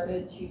really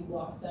started to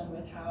blossom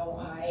with how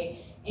I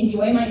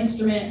enjoy my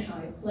instrument, how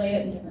I play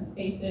it in different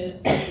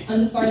spaces.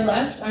 On the far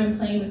left, I'm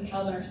playing with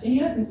Calvin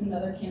Arsinia, who's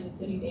another Kansas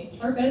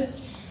City-based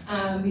harpist.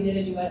 We did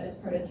a duet as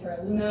part of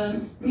Terra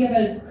Luna. We have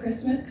a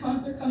Christmas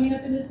concert coming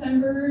up in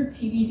December,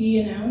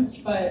 TBD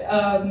announced, but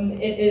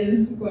it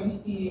is going to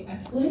be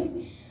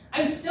excellent.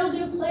 I still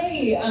do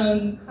play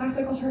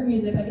classical harp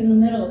music, like in the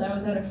middle. That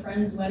was at a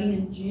friend's wedding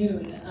in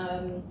June,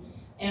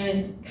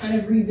 and kind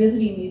of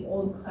revisiting these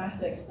old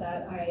classics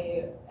that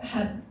I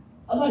had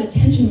a lot of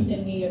tension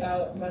within me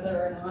about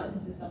whether or not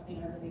this is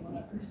something I really want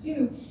to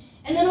pursue.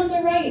 And then on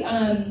the right,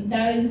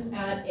 that is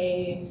at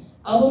a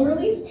album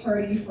release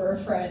party for a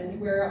friend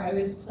where I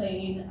was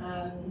playing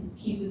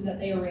pieces that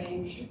they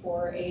arranged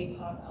for a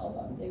pop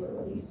album they were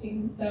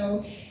releasing.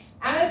 So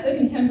as a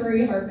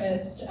contemporary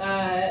harpist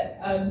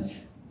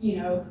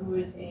who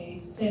is a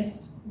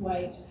cis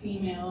white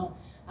female,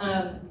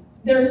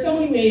 there are so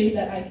many ways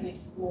that I can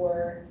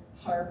explore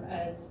harp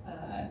as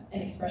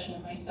an expression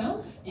of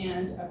myself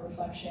and a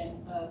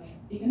reflection of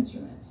the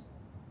instrument.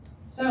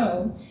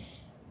 So,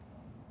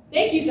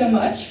 thank you so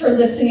much for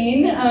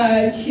listening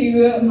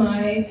to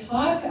my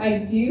talk. I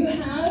do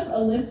have a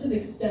list of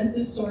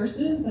extensive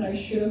sources that I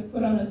should have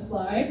put on a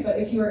slide, but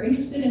if you are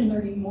interested in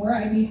learning more,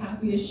 I'd be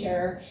happy to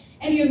share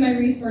any of my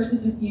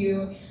resources with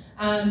you.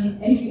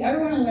 And if you ever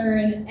want to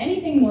learn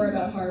anything more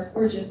about harp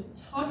or just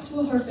talk to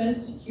a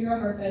harpist, hear a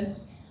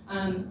harpist,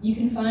 you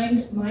can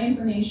find my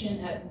information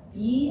at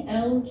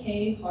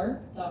blkharp.com.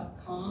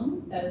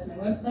 That is my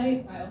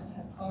website. I also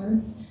have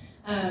cards.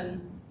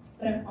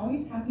 But I'm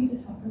always happy to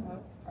talk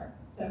about harp.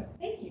 So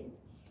thank you.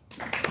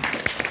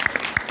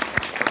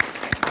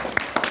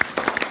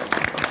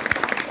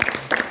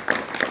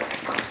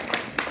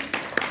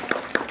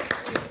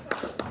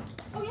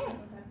 Oh,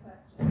 yes.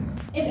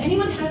 If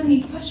anyone has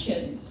any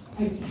questions,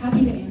 I'd be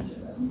happy to answer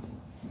them.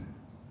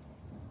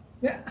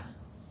 Yeah.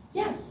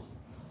 Yes.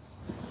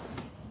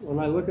 When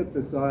I look at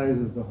the size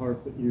of the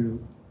harp that your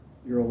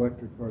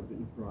electric harp that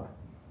you brought,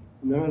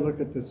 and then I look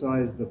at the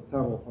size of the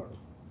pedal harp,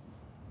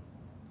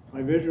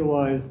 I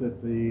visualize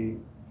that the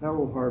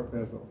pedal harp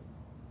has a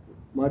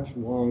much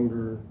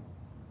longer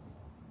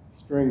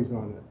strings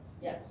on it.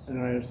 Yes.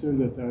 And I assume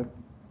that that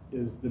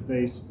is the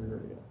bass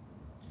area.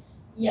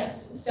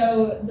 Yes.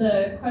 So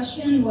the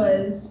question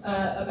was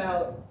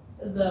about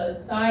the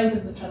size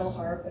of the pedal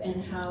harp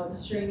and how the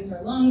strings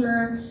are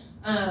longer.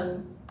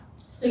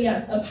 So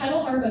yes, a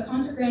pedal harp, a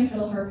concert grand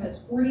pedal harp has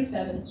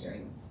 47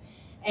 strings.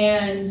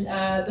 And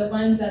the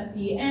ones at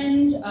the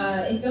end,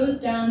 it goes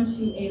down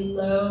to a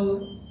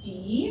low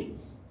D.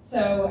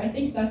 So I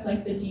think that's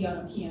like the D on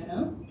a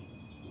piano.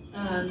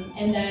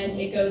 And then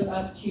it goes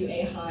up to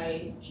a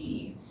high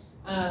G.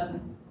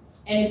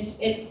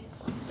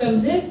 So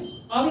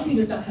this obviously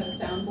does not have a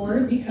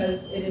soundboard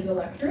because it is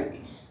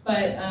electric,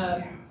 but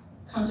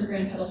concert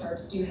grand pedal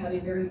harps do have a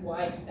very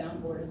wide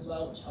soundboard as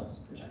well, which helps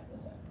project the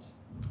sound.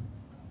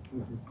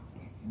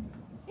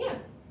 Yeah.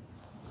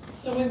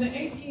 So in the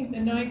 18th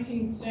and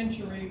 19th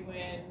century,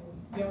 when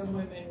young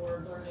women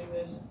were learning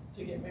this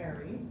to get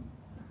married,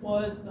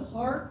 was the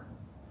harp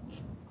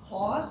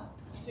cost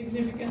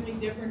significantly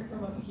different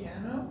from a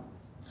piano?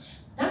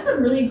 That's a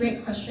really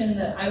great question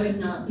that I would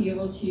not be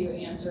able to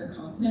answer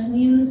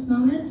confidently in this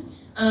moment.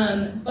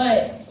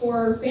 But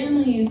for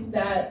families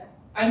that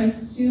I'm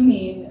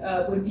assuming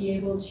would be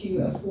able to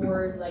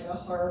afford like a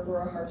harp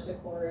or a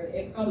harpsichord,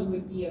 it probably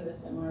would be of a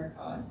similar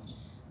cost.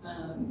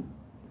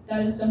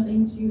 That is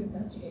something to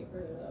investigate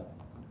further,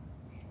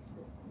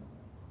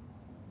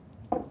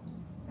 though.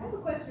 I have a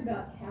question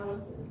about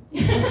calluses.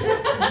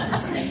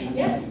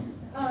 Yes.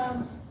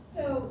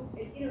 So,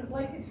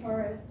 like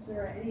guitarists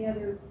or any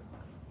other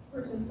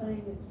person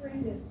playing a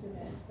stringed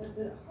instrument, but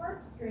the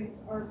harp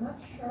strings are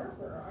much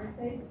sharper, aren't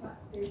they?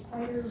 They're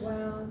tighter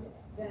wound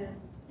than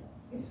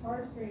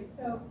guitar strings.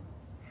 So,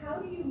 how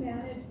do you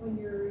manage when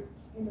you're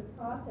in the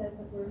process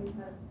of learning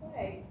how to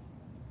play?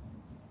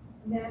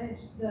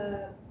 Manage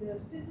the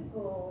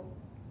physical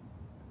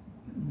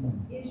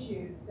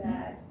issues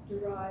that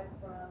derive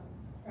from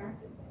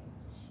practicing?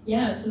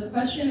 Yeah, so the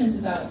question is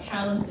about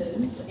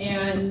calluses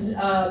and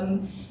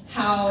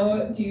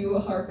how do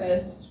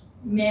harpists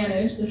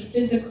manage the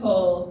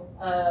physical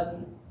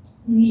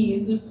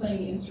needs of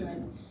playing the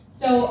instrument.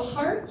 So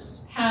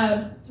harps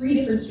have 3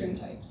 different string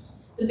types.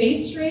 The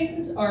bass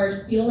strings are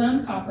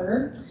steel-wound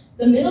copper,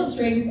 the middle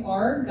strings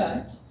are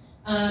gut,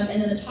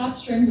 and then the top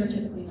strings are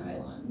typically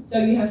nylon. So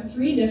you have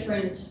 3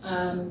 different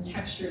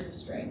textures of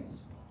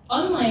strings.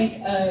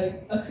 Unlike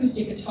an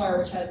acoustic guitar,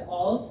 which has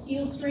all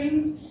steel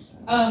strings,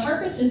 a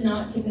harpist is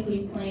not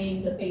typically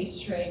playing the bass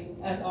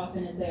strings as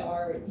often as they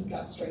are the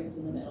gut strings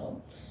in the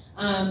middle.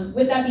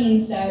 With that being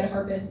said,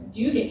 harpists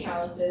do get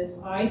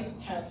calluses. I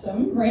have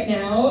some right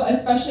now,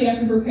 especially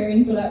after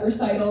preparing for that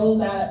recital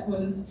that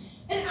was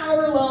an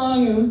hour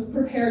long of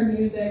prepared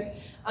music.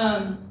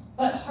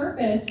 But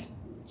harpists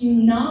do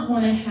not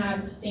want to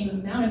have the same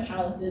amount of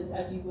calluses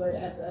as you would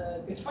as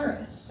a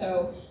guitarist.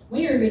 So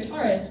when you're a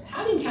guitarist,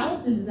 having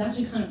calluses is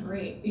actually kind of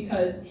great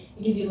because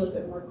it gives you a little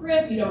bit more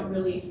grip. You don't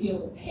really feel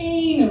the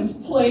pain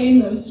of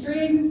playing those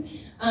strings.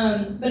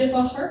 But if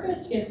a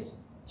harpist gets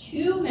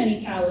too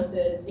many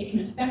calluses, it can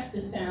affect the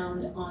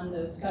sound on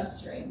those gut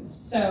strings.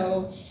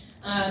 So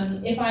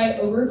if I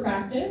over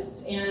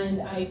practice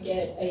and I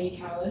get a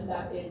callus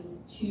that is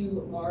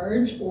too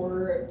large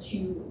or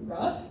too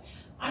rough,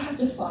 I have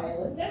to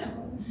file it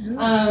down.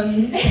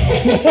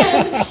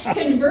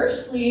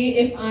 Conversely,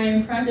 if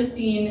I'm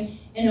practicing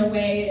in a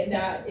way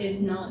that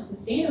is not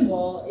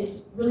sustainable,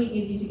 it's really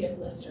easy to get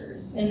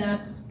blisters. And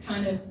that's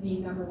kind of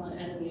the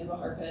 #1 enemy of a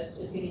harpist,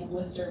 is getting a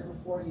blister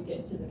before you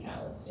get to the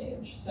callus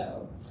stage.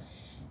 So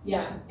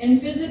yeah,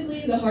 and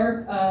physically the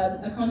harp,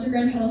 a concert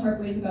grand pedal harp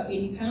weighs about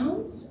 80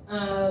 pounds.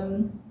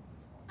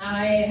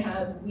 I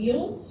have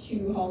wheels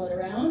to haul it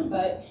around,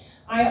 but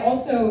I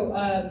also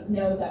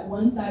know that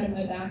one side of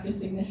my back is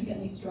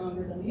significantly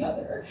stronger than the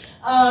other.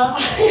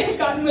 I have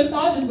gotten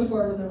massages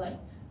before where they're like,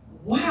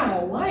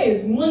 wow, why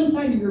is one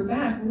side of your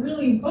back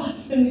really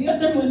buff and the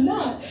other one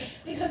not?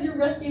 Because you're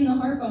resting the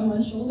harp on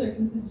one shoulder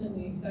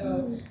consistently.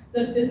 So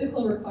the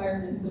physical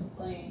requirements of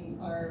playing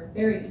are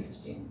very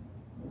interesting.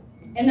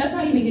 And that's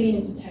not even getting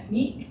into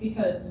technique,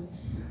 because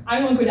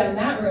I won't go down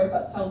that road,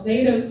 but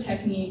Salzato's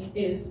technique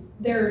is,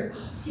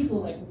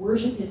 people like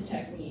worship his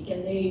technique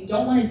and they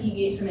don't want to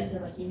deviate from it.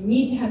 They're like, you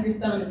need to have your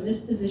thumb in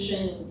this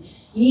position, and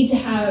you need to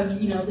have,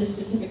 this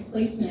specific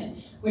placement,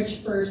 which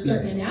for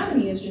certain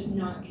anatomy is just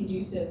not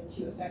conducive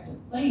to effective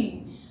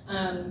playing.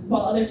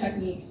 While other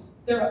techniques,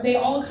 they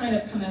all kind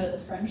of come out of the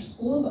French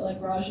school, but like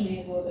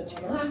Ragenet is a little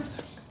bit more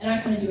relaxed, and I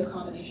kind of do a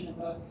combination of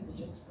both because it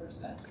just works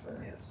best for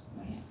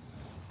my hands.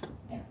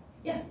 Yeah.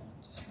 Yes.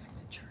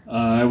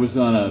 I was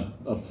on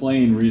a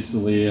plane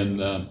recently, and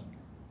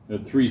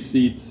had 3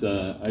 seats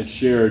I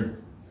shared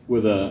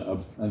with I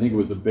think it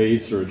was a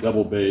bass or a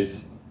double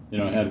bass. I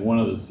had one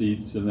of the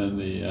seats, and then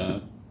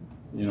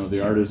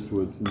the artist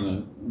was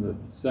in the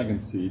second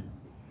seat.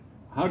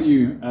 How do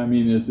you,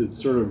 is it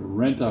sort of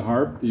rent a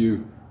harp?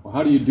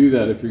 How do you do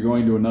that if you're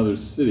going to another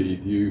city?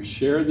 Do you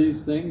share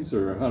these things,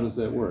 or how does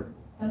that work?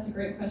 That's a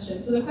great question.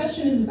 So the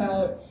question is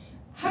about,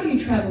 how do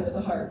you travel with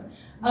a harp?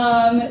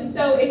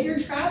 So if you're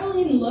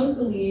traveling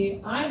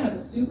locally, I have a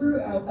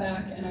Subaru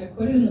Outback and I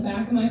put it in the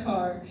back of my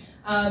car,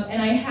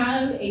 and I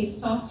have a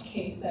soft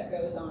case that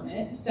goes on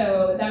it.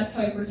 So that's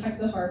how I protect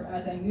the harp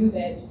as I move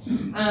it.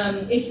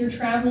 If you're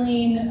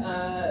traveling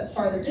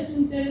farther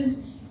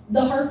distances,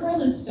 the harp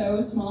world is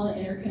so small and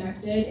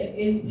interconnected, it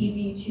is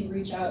easy to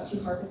reach out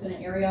to harpists in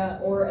an area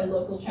or a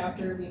local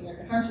chapter of the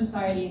American Harp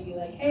Society and be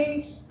like,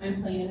 hey,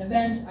 I'm playing an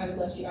event, I would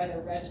love to either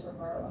rent or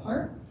borrow a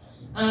harp.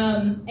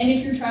 And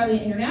if you're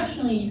traveling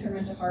internationally, you can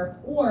rent a harp,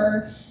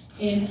 or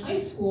in high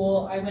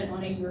school, I went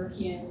on a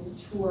European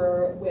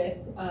tour with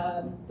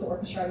the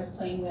orchestra I was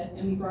playing with,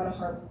 and we brought a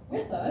harp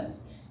with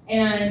us.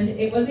 And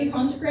it was a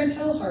concert grand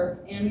pedal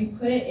harp, and we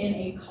put it in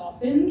a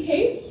coffin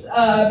case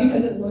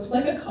because it looks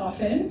like a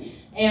coffin,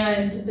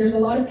 and there's a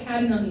lot of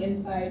padding on the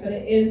inside, but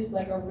it is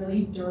like a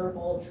really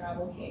durable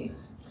travel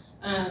case.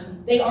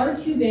 They are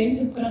too big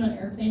to put on an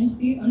airplane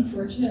seat,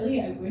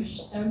 unfortunately. I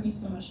wish that would be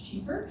so much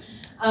cheaper.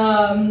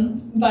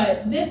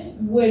 But this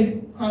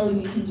would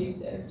probably be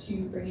conducive to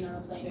bringing on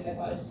a plane if I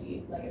bought a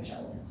seat like a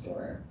cellist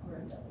or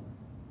an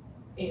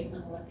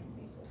electric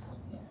bassist.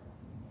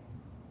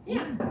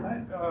 Yeah.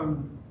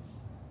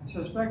 I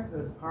suspect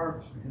that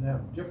harps can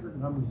have different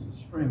numbers of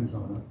strings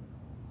on it.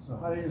 So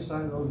how do you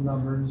assign those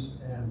numbers,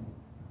 and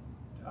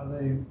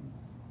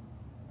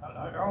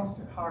are all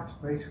harps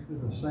basically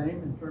the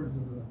same in terms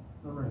of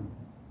the ring?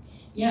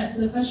 Yeah,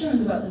 so the question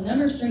was about the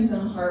number of strings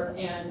on a harp,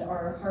 and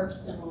are harps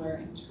similar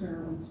in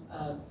terms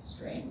of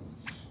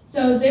strings.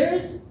 So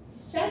there's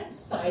set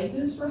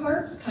sizes for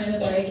harps, kind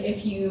of like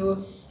if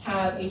you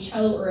have a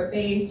cello or a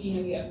bass,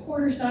 you have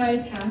quarter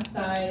size, half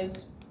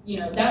size.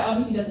 That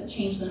obviously doesn't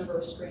change the number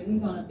of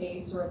strings on a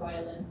bass or a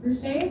violin per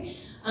se.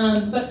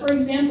 But for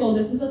example,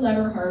 this is a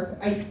lever harp.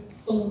 I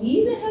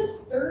believe it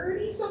has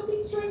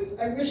 30-something strings.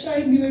 I wish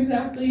I knew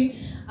exactly.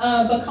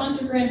 But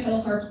concert grand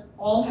pedal harps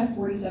all have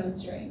 47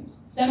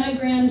 strings.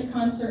 Semi-grand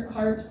concert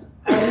harps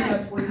always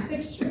have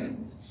 46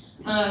 strings.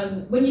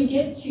 When you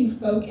get to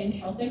folk and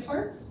Celtic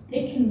harps,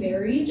 it can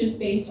vary just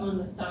based on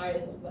the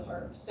size of the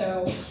harp.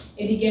 So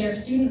a beginner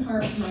student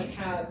harp might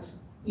have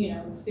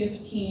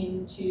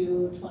 15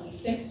 to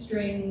 26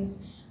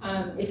 strings.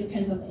 It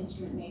depends on the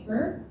instrument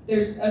maker.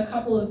 There's a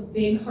couple of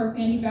big harp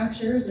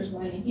manufacturers. There's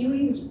Line &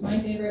 Healy, which is my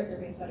favorite. They're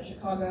based out of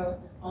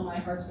Chicago. All my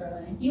harps are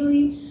Line &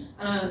 Healy.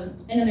 And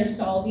then there's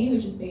Salvi,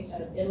 which is based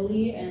out of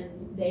Italy,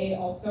 and they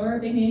also are a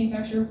big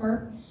manufacturer of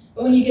harp.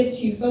 But when you get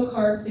to folk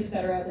harps,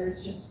 etc.,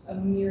 there's just a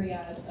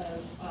myriad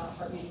of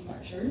harp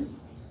manufacturers.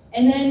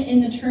 And then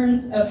in the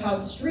terms of how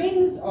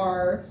strings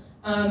are,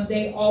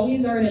 they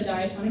always are in a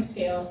diatonic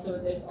scale, so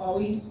it's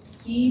always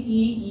C,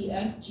 D, E,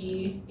 F,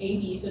 G, A,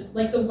 B, so it's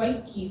like the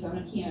white keys on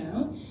a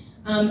piano.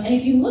 And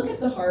if you look at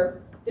the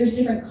harp, there's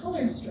different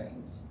colored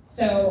strings.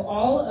 So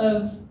all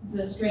of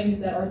the strings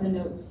that are the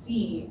note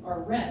C are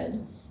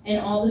red, and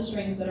all the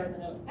strings that are the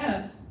note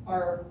F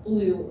are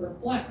blue or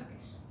black.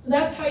 So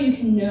that's how you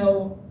can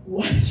know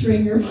what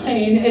string you're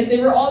playing. If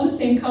they were all the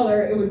same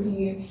color, it would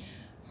be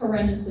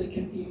horrendously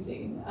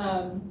confusing.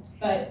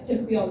 But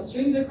typically all the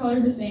strings are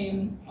colored the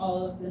same,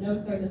 all of the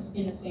notes are in the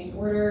same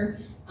order.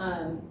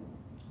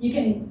 You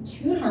can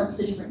tune harps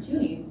to different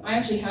tunings. I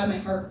actually have my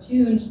harp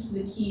tuned to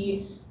the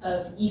key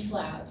of E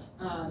flat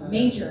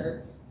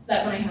major, so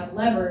that when I have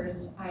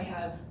levers, I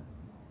have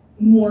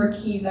more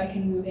keys I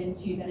can move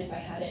into than if I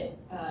had it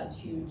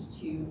tuned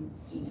to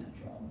C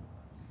natural.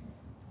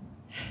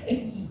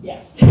 It's, yeah.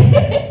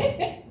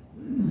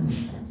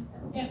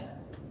 Yeah.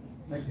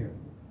 Thank you.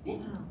 Yeah.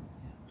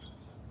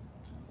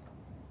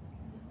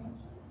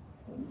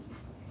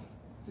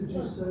 Did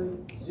you say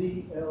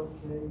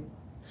ZLK?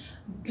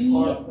 B,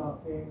 Harp,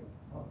 not K?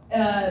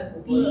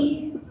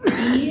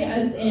 B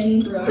as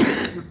in Brooke,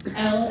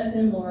 L as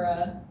in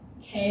Laura,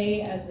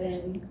 K as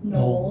in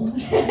Knoll,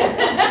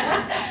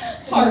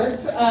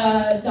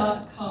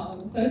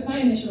 harp.com. So it's my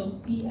initials,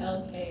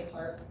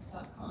 blkharp.com.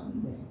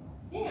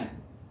 Yeah.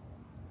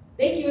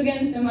 Thank you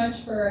again so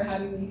much for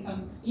having me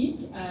come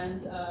speak,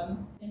 and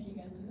thank you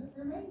again, Linda,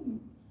 for inviting me.